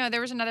 you.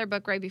 there was another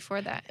book right before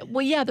that.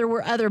 Well, yeah, there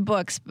were other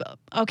books. But,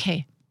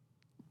 okay.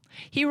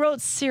 He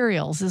wrote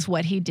serials is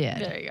what he did.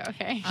 There you go.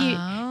 Okay.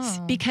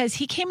 Because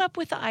he came up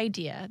with the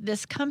idea,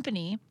 this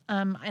company,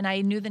 and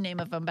I knew the name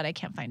of them, but I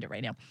can't find it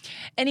right now.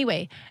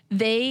 Anyway,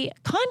 they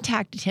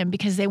contacted him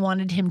because they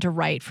wanted him to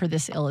write for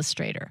this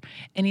illustrator.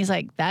 And he's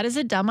like, that is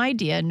a dumb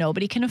idea.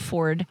 Nobody can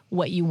afford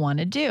what you want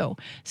to do.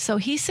 So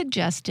he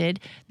suggested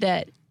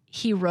that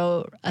he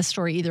wrote a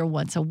story either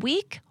once a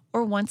week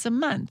or once a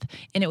month.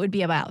 And it would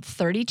be about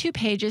 32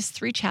 pages,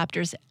 3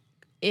 chapters.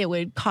 It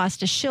would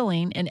cost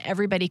 $1 and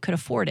everybody could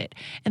afford it.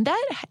 And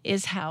that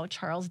is how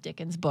Charles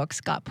Dickens' books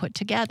got put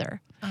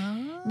together.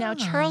 Now,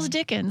 Charles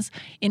Dickens,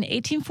 in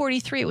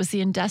 1843, it was the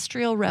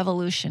Industrial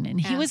Revolution,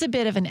 and he was a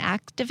bit of an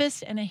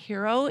activist and a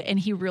hero, and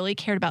he really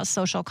cared about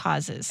social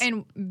causes.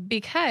 And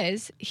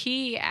because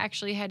he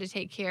actually had to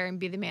take care and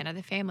be the man of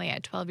the family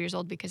at 12 years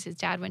old because his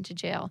dad went to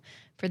jail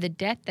for the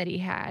debt that he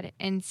had.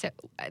 And so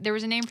there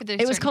was a name for this.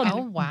 It was called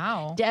Oh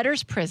wow.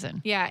 Debtor's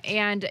Prison. Yeah.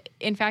 And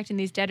in fact, in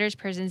these debtors'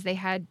 prisons, they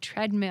had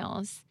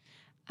treadmills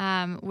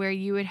where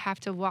you would have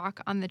to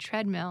walk on the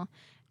treadmill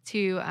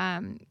to,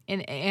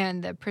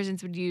 and the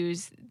prisons would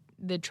use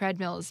the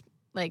treadmills,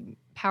 like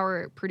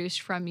power produced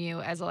from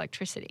you as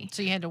electricity.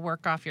 So you had to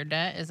work off your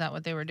debt? Is that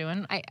what they were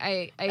doing?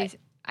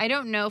 I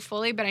don't know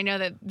fully, but I know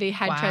that they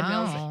had Wow.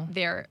 treadmills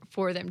there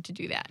for them to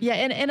do that. Yeah,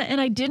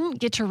 and I didn't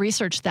get to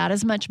research that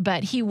as much,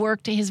 but he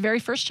worked his very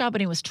first job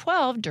when he was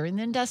 12 during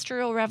the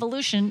Industrial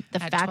Revolution.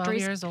 The At 12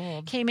 factories years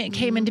old. came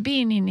into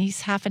being, and he's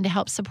having to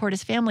help support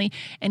his family.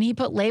 And he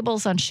put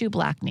labels on shoe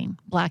blacking.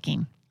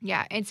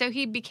 Yeah, and so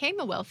he became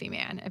a wealthy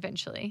man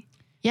eventually.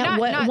 Yeah,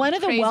 Not one of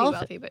the crazy wealth,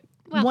 wealthy, but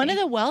wealthy. one of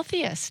the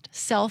wealthiest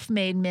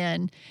self-made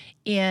men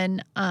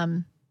in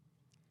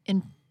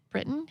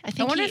Britain. I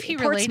think I wonder if he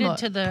related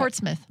to the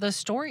Portsmouth. the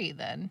story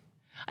then.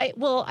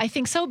 I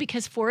think so,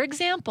 because, for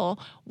example,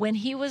 when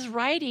he was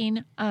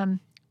writing,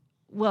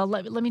 well,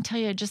 let me tell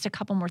you just a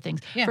couple more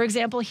things. Yeah. For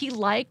example, he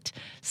liked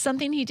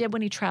something he did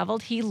when he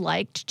traveled. He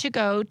liked to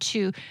go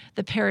to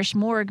the parish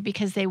morgue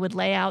because they would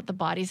lay out the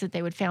bodies that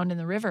they would found in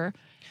the river,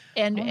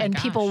 and Oh my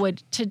people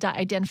gosh. would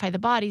identify the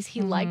bodies.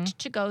 He liked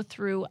to go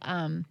through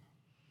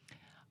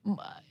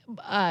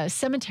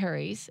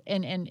cemeteries,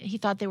 and he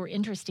thought they were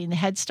interesting. The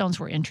headstones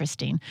were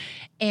interesting,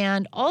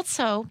 and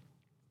also,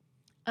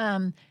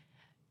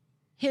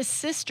 his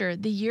sister,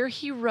 the year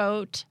he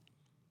wrote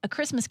A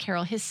Christmas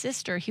Carol, his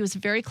sister, he was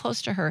very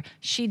close to her.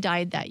 She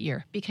died that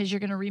year, because you're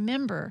going to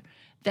remember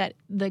that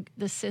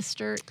the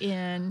sister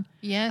in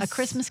Yes. A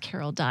Christmas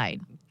Carol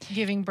died.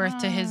 Giving birth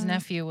to his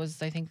nephew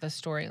was, I think, the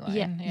storyline.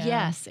 Yeah,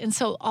 yes. And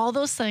so all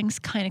those things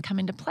kind of come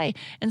into play.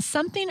 And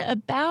something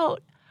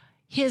about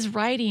his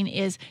writing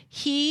is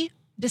he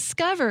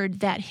discovered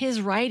that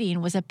his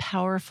writing was a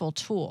powerful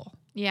tool.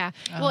 Yeah.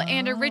 Well,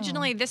 and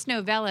originally this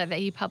novella that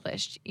he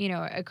published,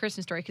 A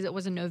Christmas Story, because it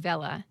was a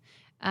novella.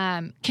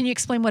 Can you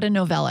explain what a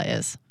novella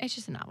is? It's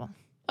just a novel.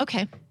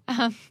 Okay.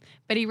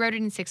 But he wrote it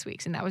in 6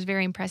 weeks, and that was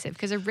very impressive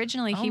because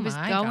originally he was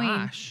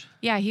Gosh.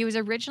 Yeah, he was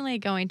originally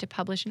going to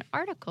publish an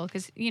article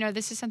because,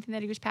 this is something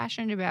that he was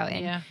passionate about.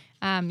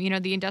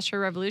 And, the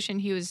Industrial Revolution,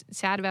 he was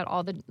sad about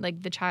all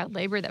the child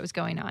labor that was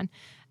going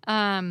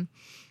on.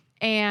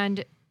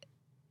 And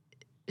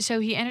so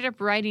he ended up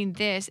writing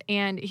this,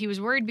 and he was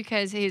worried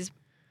because his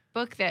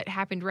book that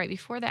happened right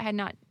before that had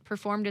not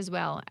performed as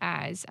well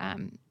as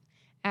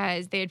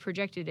they had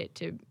projected it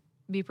to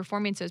be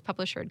performing. So his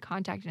publisher had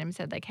contacted him and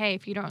said, like, hey,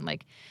 if you don't,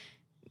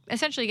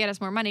 essentially get us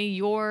more money,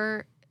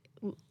 your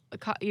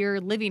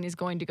living is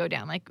going to go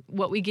down. Like,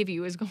 what we give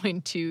you is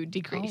going to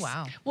decrease. Oh,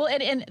 wow. Well,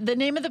 and the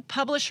name of the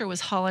publisher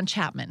was Holland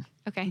Chapman.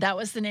 Okay. That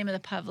was the name of the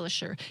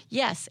publisher.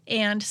 Yes.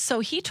 And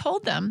so he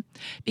told them,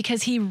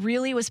 because he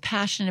really was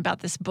passionate about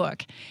this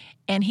book,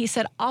 and he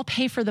said, I'll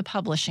pay for the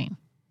publishing.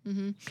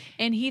 Mm-hmm.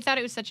 And he thought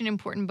it was such an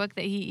important book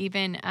that he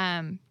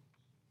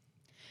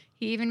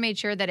even made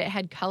sure that it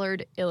had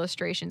colored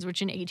illustrations,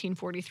 which in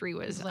 1843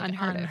 was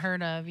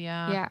unheard of.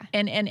 Yeah. Yeah.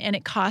 And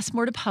it cost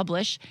more to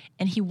publish,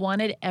 and he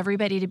wanted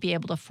everybody to be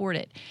able to afford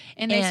it.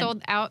 And they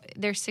sold out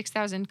their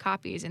 6,000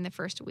 copies in the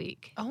first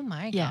week. Oh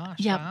my Yeah, gosh.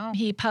 yeah. Wow.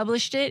 He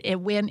published it.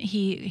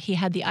 He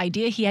had the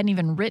idea. He hadn't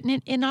even written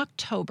it in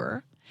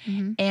October,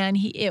 and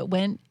it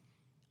went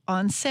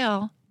on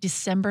sale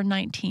December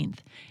 19th.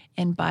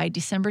 And by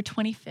December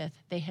 25th,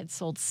 they had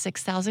sold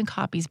 6,000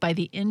 copies. By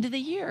the end of the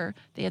year,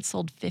 they had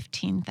sold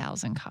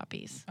 15,000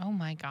 copies. Oh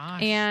my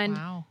gosh. And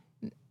wow.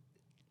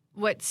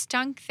 What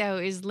stunk, though,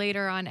 is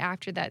later on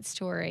after that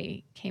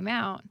story came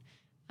out,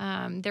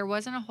 there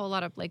wasn't a whole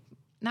lot of,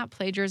 not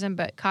plagiarism,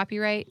 but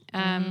copyright.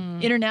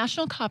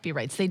 International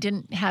copyrights. They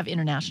didn't have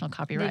international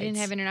copyrights. They didn't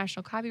have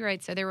international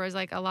copyright, so there was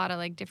a lot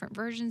of different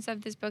versions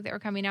of this book that were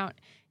coming out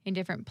in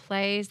different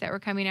plays that were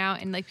coming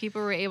out, and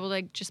people were able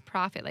to just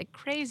profit like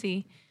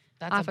crazy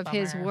off of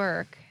his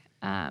work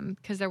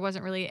because there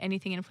wasn't really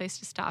anything in place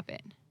to stop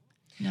it.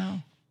 No.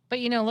 But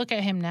look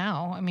at him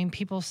now. I mean,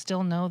 people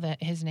still know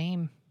that his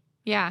name.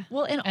 Yeah.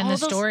 Well, and the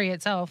story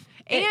itself.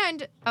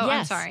 And I'm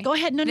yes. sorry. Go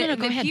ahead. No, go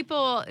the ahead.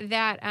 People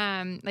that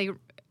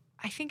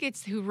I think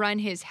it's who run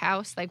his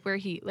house, where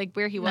he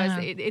was.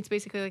 It's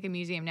basically like a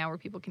museum now where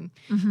people can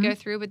go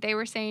through. But they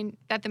were saying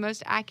that the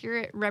most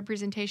accurate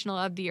representational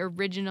of the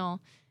original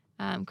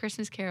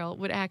Christmas Carol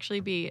would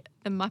actually be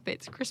the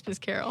Muppets Christmas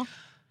Carol.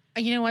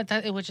 You know what?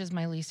 Which is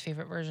my least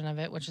favorite version of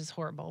it, which is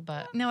horrible.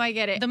 But no, I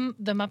get it.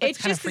 The Muppets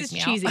kind of freak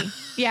me cheesy. out.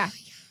 Yeah.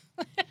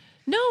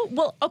 No,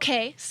 well,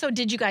 okay. So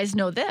did you guys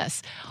know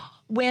this?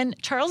 When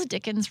Charles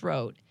Dickens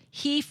wrote,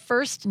 he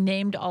first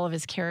named all of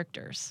his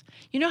characters.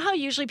 You know how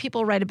usually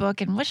people write a book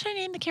and what should I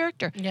name the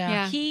character?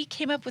 Yeah. He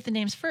came up with the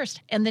names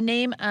first. And the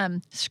name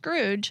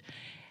Scrooge.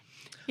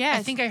 Yes.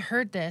 I think I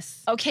heard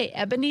this. Okay,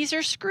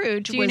 Ebenezer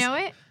Scrooge. Do you know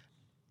it?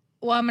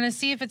 Well, I'm going to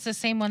see if it's the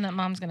same one that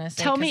Mom's going to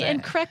say. Tell me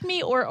and correct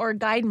me or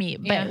guide me.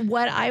 But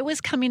what I was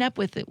coming up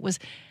with, it was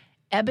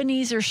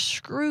Ebenezer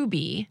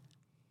Scrooby.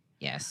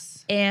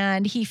 Yes.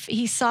 And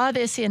he saw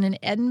this in an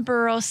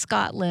Edinburgh,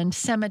 Scotland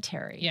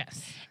cemetery.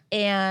 Yes.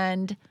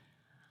 And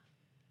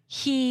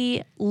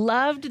he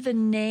loved the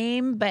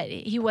name, but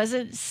he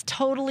wasn't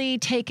totally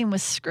taken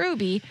with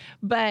Scrooby.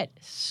 But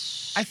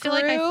I feel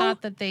like I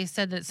thought that they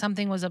said that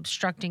something was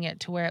obstructing it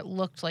to where it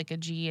looked like a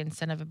G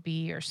instead of a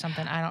B or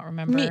something. I don't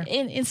remember.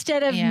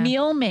 Instead of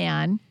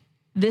Mealman,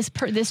 this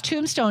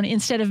tombstone,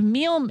 instead of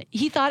meal,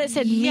 he thought it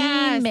said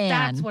mean man.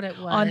 That's what it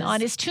was. On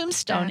his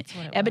tombstone, That's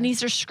what it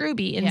Ebenezer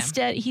Scrooby.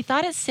 Instead, he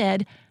thought it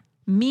said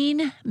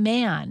mean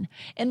man,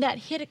 and that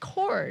hit a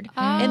chord.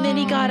 And then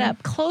he got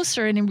up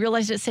closer and he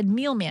realized it said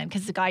meal man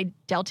because the guy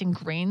dealt in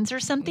grains or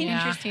something. Yeah.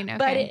 Interesting. Okay.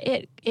 But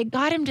it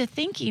got him to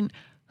thinking,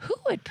 who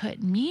would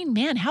put mean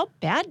man? How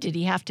bad did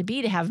he have to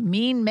be to have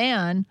mean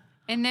man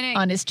and then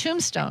on his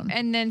tombstone?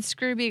 And then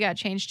Scrooby got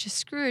changed to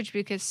Scrooge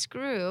because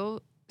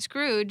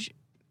Scrooge,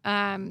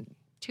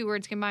 two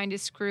words combined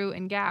is screw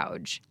and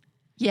gouge.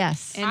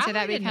 Yes. And so I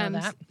that didn't know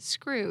becomes that.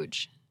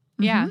 Scrooge.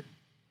 Yeah.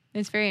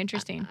 It's very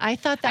interesting. I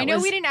thought that I know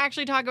was... we didn't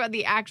actually talk about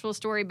the actual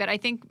story, but I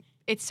think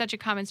it's such a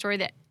common story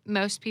that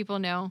most people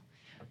know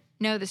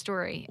the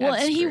story. Well, of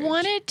and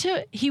Scrooge.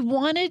 he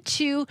wanted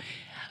to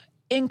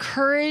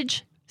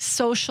encourage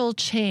social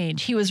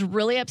change. He was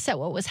really upset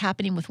what was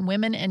happening with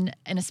women and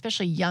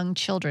especially young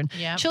children.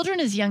 Yep. Children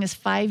as young as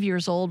 5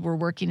 years old were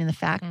working in the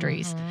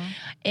factories.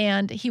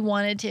 And he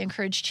wanted to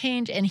encourage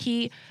change. And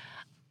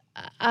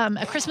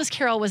A Christmas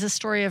Carol was a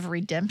story of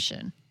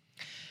redemption.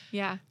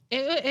 Yeah.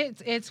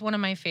 It's one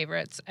of my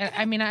favorites.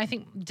 I mean, I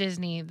think the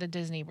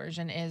Disney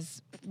version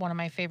is one of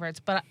my favorites.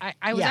 But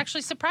I was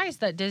actually surprised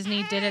that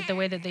Disney did it the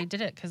way that they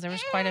did it because there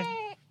was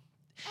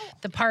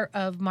the part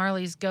of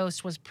Marley's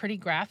ghost was pretty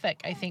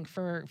graphic, I think,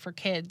 for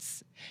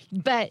kids.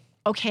 But,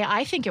 okay,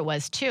 I think it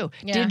was too.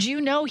 Yeah. Did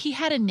you know he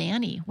had a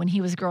nanny when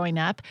he was growing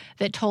up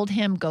that told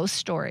him ghost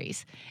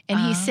stories? And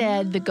he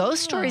said the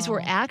ghost stories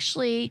were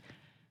actually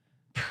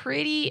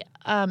pretty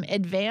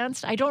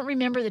advanced. I don't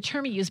remember the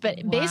term he used,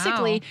 but Wow.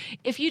 basically,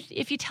 if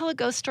you tell a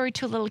ghost story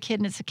to a little kid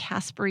and it's a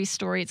Caspery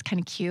story, it's kind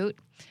of cute.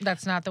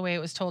 That's not the way it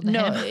was told to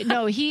him.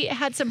 No, he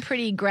had some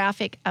pretty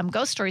graphic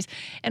ghost stories,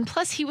 and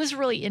plus he was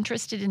really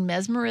interested in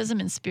mesmerism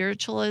and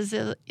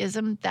spiritualism.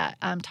 That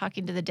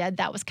talking to the dead,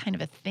 that was kind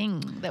of a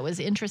thing that was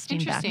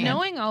interesting back then.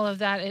 Knowing all of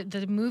that,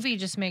 the movie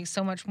just makes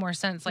so much more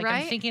sense. Like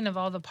Right? I'm thinking of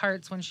all the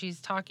parts when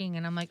she's talking,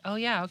 and I'm like, oh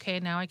yeah, okay,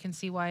 now I can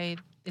see why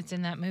it's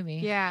in that movie.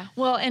 Yeah.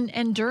 Well,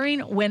 and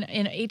during when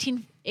in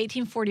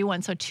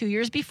 1841, so 2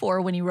 years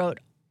before when he wrote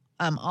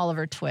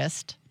Oliver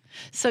Twist.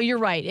 So you're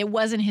right. It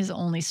wasn't his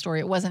only story.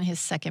 It wasn't his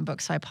second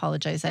book. So I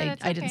apologize. No, I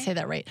that's didn't okay. say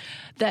that right.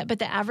 But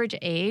the average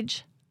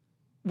age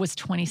was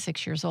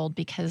 26 years old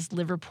because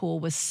Liverpool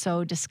was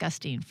so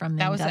disgusting from the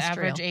That was the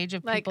industrial. average age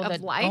of Like, people of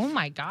that. life? Oh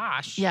my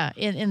gosh. Yeah,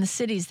 in the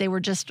cities they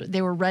were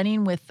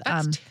running with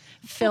That's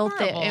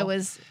filth. It horrible.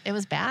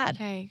 was bad.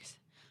 Thanks.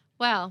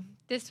 Well,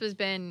 this has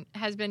been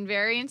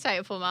very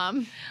insightful,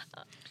 Mom.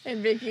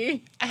 And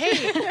Vicky. Hey,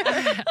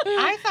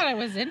 I thought it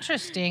was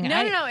interesting.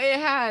 No, it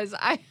has.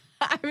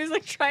 I was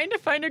like trying to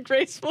find a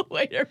graceful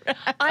way to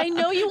wrap. I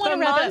know you want to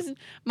But wrap up.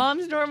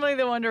 Mom's normally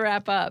the one to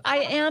wrap up. I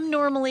am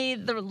normally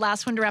the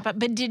last one to wrap up,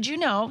 but did you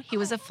know he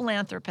was a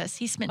philanthropist?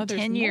 He spent there's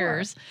 10 more.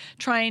 years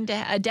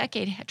a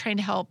decade trying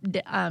to help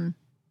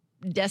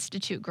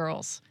destitute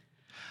girls.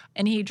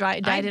 And he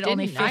died at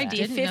only I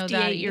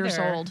 58 years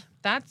old.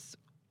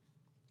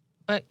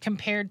 But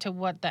compared to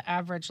what the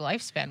average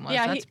lifespan was,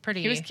 Yeah, that's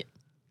pretty. He was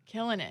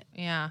killing it.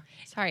 yeah.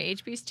 Sorry,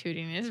 HB's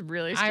tooting is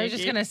really. I was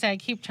just sticky. gonna say, I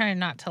keep trying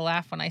not to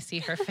laugh when I see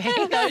her face.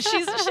 No,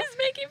 she's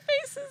making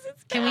faces.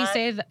 It's Can we bad.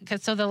 say that?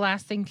 'Cause so the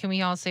last thing, can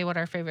we all say what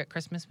our favorite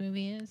Christmas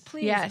movie is?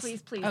 Please, Yes.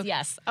 please. Okay.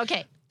 Yes.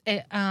 Okay.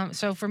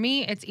 So for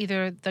me, it's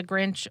either The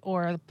Grinch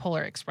or the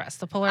Polar Express.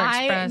 The Polar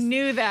I Express.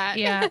 knew that.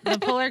 Yeah, the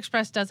Polar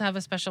Express does have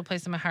a special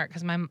place in my heart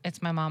because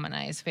it's my mom and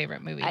I's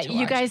favorite movie to You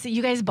watch.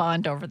 guys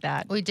bond over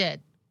that. We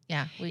did.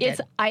 Yeah, we It's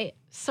did.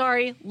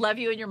 sorry, love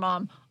you and your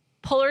mom.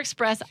 Polar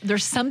Express,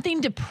 there's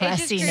something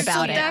depressing creeps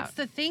about me it. out. That's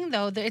the thing,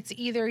 though. That it's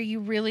either you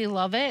really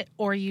love it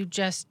or you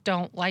just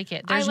don't like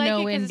it. There's I like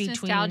no it in because it's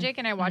between. nostalgic,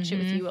 and I watch it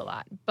with you a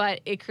lot.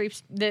 But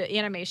the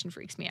animation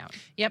freaks me out.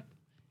 Yep.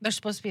 There's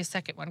supposed to be a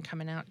second one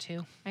coming out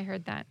too. I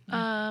heard that.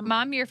 Um,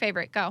 Mom, your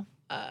favorite? Go.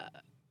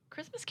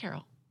 Christmas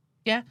Carol.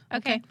 Yeah.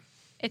 Okay.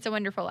 It's a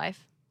Wonderful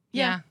Life.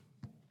 Yeah.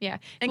 Yeah.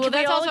 And well, can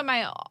we that's all-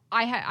 also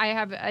I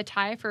have a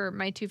tie for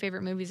my two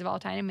favorite movies of all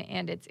time,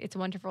 and it's a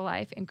Wonderful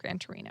Life and Gran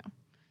Torino.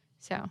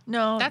 So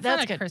No, That's that's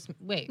not a good. Christmas.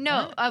 Wait.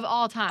 no, what? of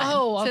all time.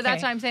 Oh, So that's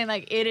okay. why I'm saying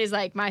like it is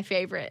like my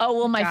favorite. Oh,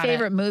 well, my Got it.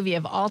 favorite movie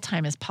of all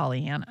time is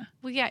Pollyanna.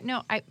 Well, yeah.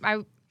 No, I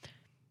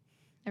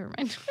never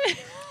mind.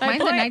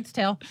 Mine's A Knight's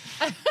Tale.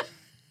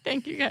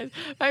 Thank you guys.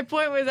 My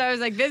point was I was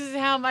like, this is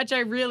how much I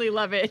really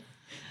love it.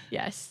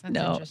 Yes. That's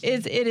No,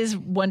 interesting. it is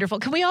wonderful.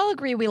 Can we all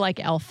agree we like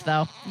Elf,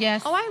 though?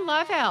 Yes. Oh, I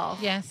love Elf.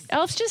 yes.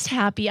 Elf's just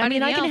happy. I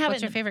mean, I can have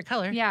What's it. your favorite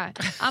color? Yeah.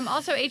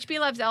 Also, HB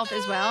loves Elf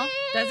as well.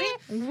 Does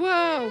he?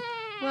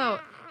 Whoa.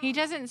 He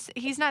doesn't.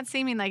 He's not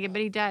seeming like it,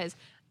 but he does.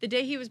 The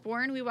day he was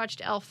born, we watched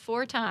Elf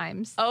 4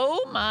 times.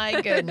 Oh my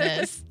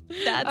goodness,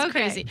 that's Okay.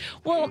 crazy.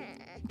 Well,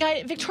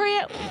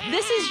 Victoria,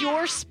 this is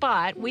your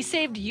spot. We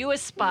saved you a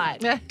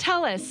spot.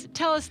 Tell us,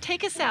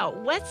 take us out.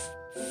 What's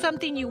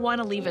something you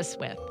want to leave us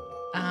with?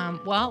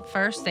 Well,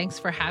 first, thanks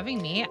for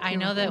having me. I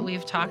know that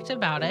we've talked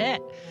about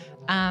it.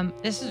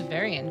 This is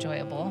very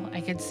enjoyable.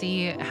 I could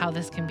see how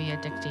this can be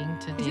addicting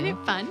to do. Isn't it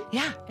fun?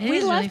 Yeah,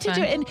 We love to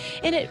do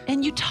it,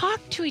 and you talk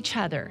to each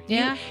other.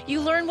 Yeah. you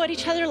learn what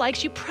each other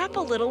likes. You prep a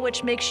little,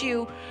 which makes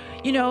you,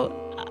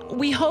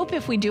 we hope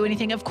if we do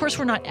anything. Of course,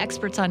 we're not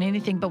experts on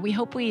anything, but we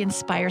hope we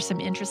inspire some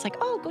interest. Like,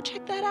 oh, go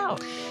check that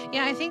out.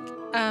 Yeah, I think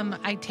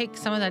I take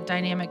some of that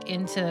dynamic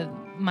into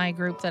my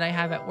group that I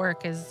have at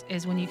work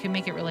is when you can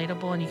make it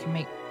relatable and you can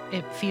make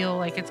it feel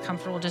like it's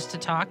comfortable just to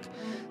talk.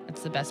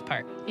 That's the best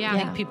part. Yeah. I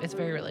think people, it's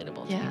very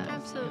relatable to Yeah. people.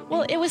 Absolutely.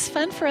 Well, it was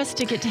fun for us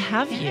to get to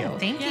have you.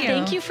 Thank you.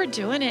 Thank you for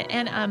doing it,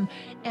 and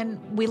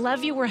we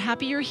love you. We're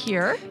happy you're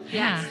here.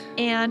 Yeah.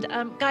 And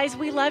guys,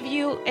 we love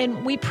you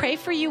and we pray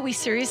for you. We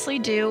seriously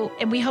do.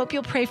 And we hope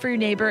you'll pray for your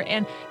neighbor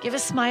and give a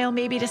smile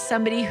maybe to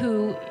somebody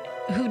who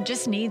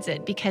just needs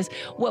it. Because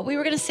what we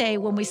were going to say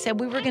when we said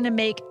we were going to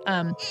make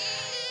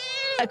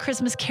a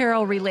Christmas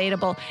Carol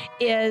relatable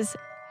is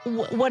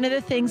one of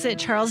the things that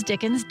Charles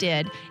Dickens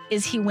did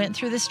is he went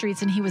through the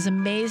streets and he was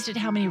amazed at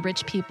how many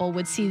rich people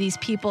would see these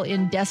people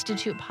in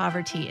destitute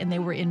poverty and they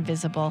were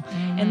invisible.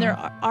 And there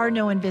are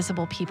no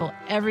invisible people.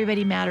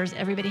 Everybody matters.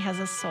 Everybody has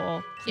a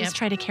soul. Please Yep.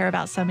 try to care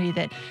about somebody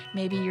that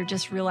maybe you're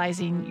just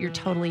realizing you're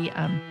totally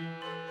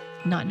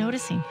not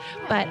noticing.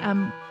 But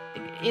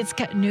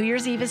New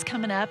Year's Eve is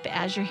coming up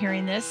as you're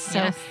hearing this. So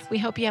Yes. we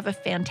hope you have a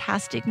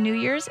fantastic New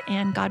Year's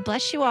and God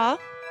bless you all.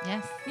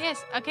 Yes.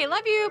 Yes. Okay.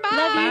 Love you. Bye.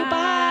 Love you.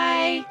 Bye.